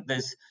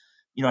there's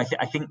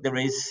I think there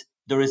is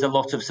a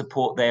lot of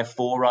support there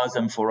for us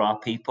and for our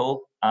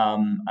people, I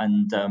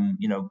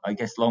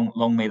guess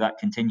long may that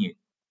continue.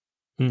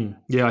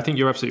 Yeah, I think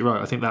you're absolutely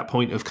right. I think that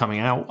point of coming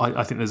out,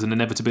 I think there's an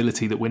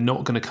inevitability that we're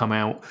not going to come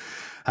out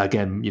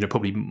again,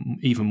 probably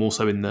even more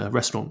so in the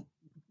restaurant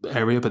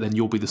area, but then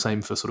you'll be the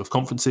same for sort of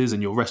conferences,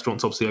 and your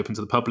restaurant's obviously open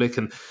to the public.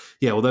 And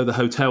yeah, although the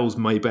hotels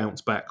may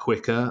bounce back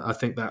quicker, I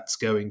think that's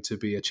going to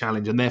be a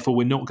challenge, and therefore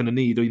we're not going to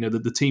need,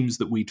 the teams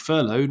that we'd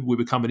furloughed, we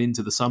were coming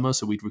into the summer,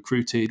 so we'd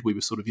recruited, we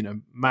were sort of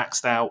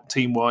maxed out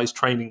team wise,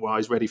 training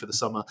wise, ready for the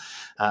summer.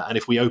 And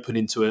if we open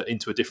into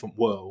a different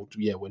world,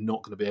 we're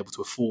not going to be able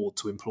to afford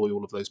to employ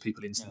all of those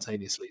people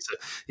instantaneously. So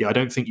I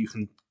don't think you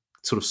can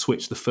sort of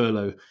switch the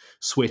furlough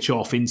switch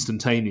off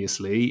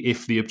instantaneously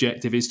if the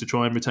objective is to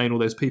try and retain all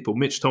those people.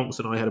 Mitch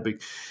Thompson and I had a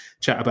big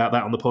chat about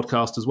that on the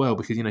podcast as well,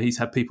 because he's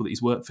had people that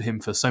he's worked for him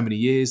for so many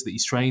years that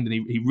he's trained,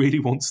 and he really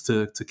wants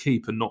to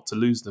keep and not to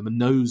lose them, and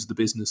knows the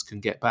business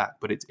can get back,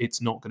 but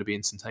it's not going to be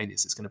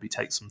instantaneous. It's going to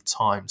take some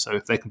time. So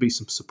if there can be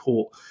some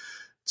support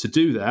to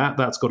do that,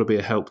 that's got to be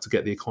a help to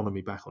get the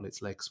economy back on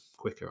its legs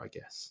quicker, I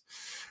guess.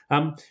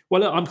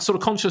 Well, look, I'm sort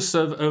of conscious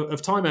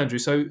of time, Andrew.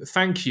 So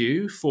thank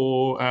you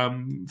for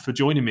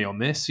joining me on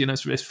this.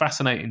 It's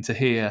fascinating to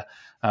hear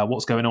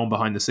what's going on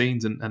behind the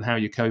scenes and how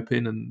you're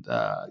coping, and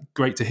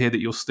great to hear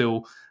that you're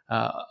still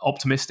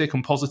optimistic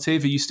and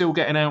positive. Are you still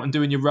getting out and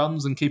doing your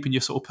runs and keeping your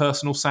sort of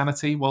personal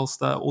sanity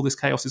whilst all this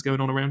chaos is going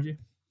on around you?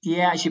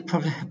 Yeah, actually,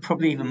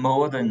 probably even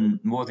more than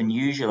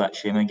usual.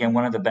 Actually, I mean, again,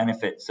 one of the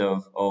benefits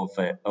of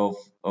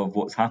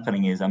what's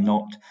happening is I'm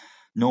not.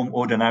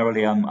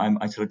 Ordinarily,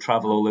 I sort of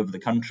travel all over the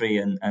country,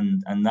 and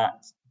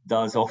that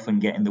does often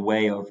get in the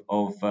way of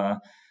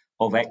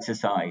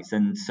exercise,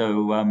 and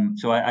so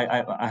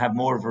I have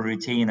more of a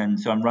routine, and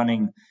so I'm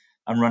running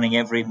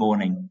every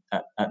morning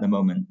at the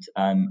moment,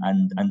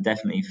 and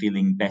definitely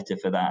feeling better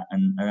for that.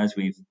 And as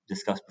we've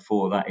discussed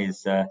before, that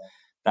is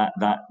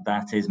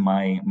that is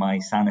my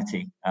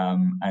sanity, so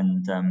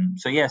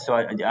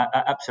I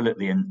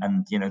absolutely,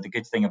 and the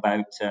good thing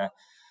about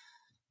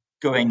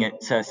going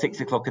at 6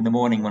 o'clock in the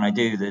morning when I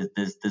do,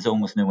 there's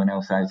almost no one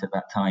else out at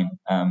that time,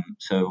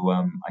 so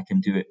I can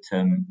do it,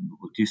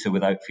 do so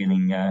without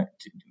feeling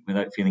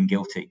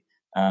guilty.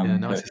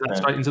 Nice. Is that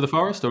straight into the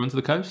forest or into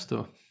the coast,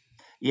 or?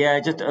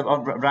 Yeah, just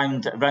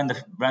around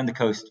the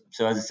coast.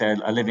 So as I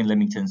said, I live in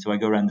Leamington, so I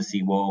go around the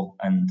seawall,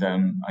 and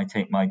I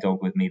take my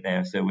dog with me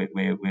there. So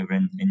we're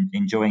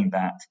enjoying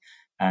that,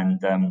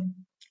 and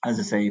as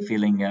I say,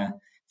 feeling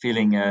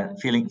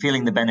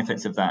the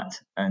benefits of that,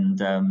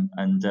 and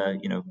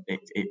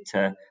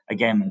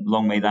again,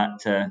 long may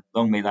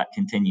that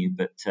continue.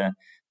 But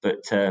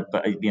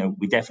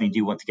we definitely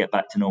do want to get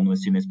back to normal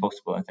as soon as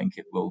possible. I think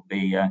it will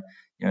be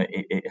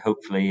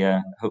hopefully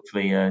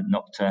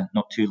not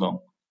too long.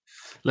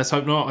 Let's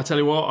hope not. I tell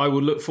you what, I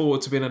will look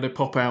forward to being able to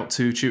pop out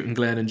to Chewton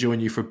Glen and join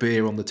you for a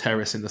beer on the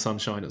terrace in the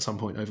sunshine at some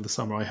point over the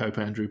summer, I hope,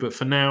 Andrew. But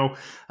for now,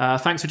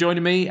 thanks for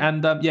joining me,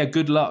 and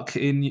good luck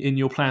in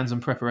your plans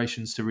and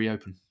preparations to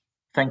reopen.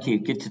 Thank you.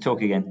 Good to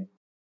talk again.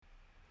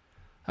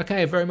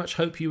 Okay, I very much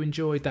hope you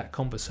enjoyed that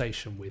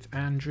conversation with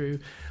Andrew.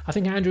 I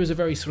think Andrew is a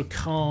very sort of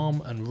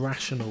calm and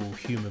rational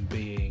human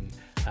being,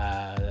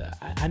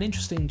 and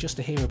interesting just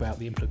to hear about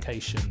the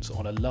implications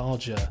on a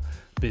larger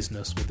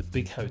business with the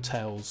big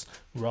hotels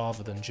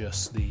rather than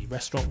just the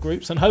restaurant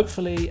groups. And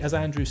hopefully, as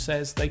Andrew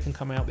says, they can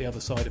come out the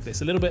other side of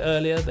this a little bit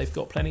earlier. They've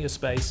got plenty of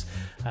space.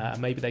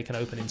 Maybe they can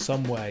open in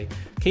some way,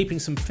 keeping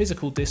some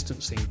physical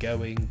distancing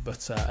going,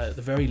 but at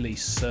the very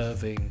least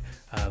serving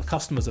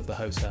customers of the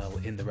hotel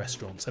in the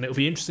restaurants. And it'll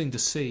be interesting to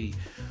see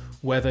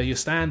whether your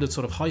standard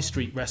sort of high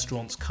street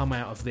restaurants come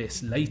out of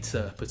this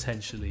later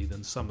potentially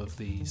than some of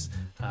these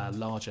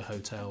larger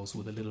hotels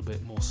with a little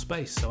bit more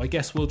space. So I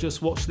guess we'll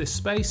just watch this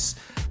space.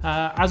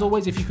 As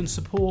always, if you can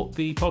support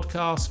the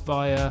podcast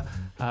via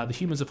the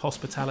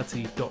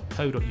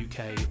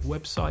humansofhospitality.co.uk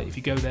website, if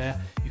you go there,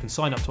 you can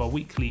sign up to our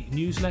weekly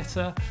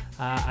newsletter,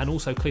 and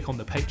also click on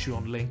the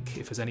Patreon link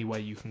if there's any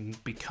way you can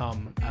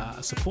become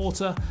a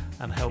supporter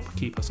and help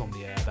keep us on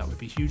the air. That would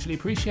be hugely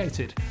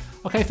appreciated.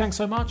 Okay, thanks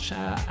so much,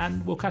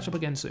 and we'll catch up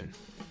again soon.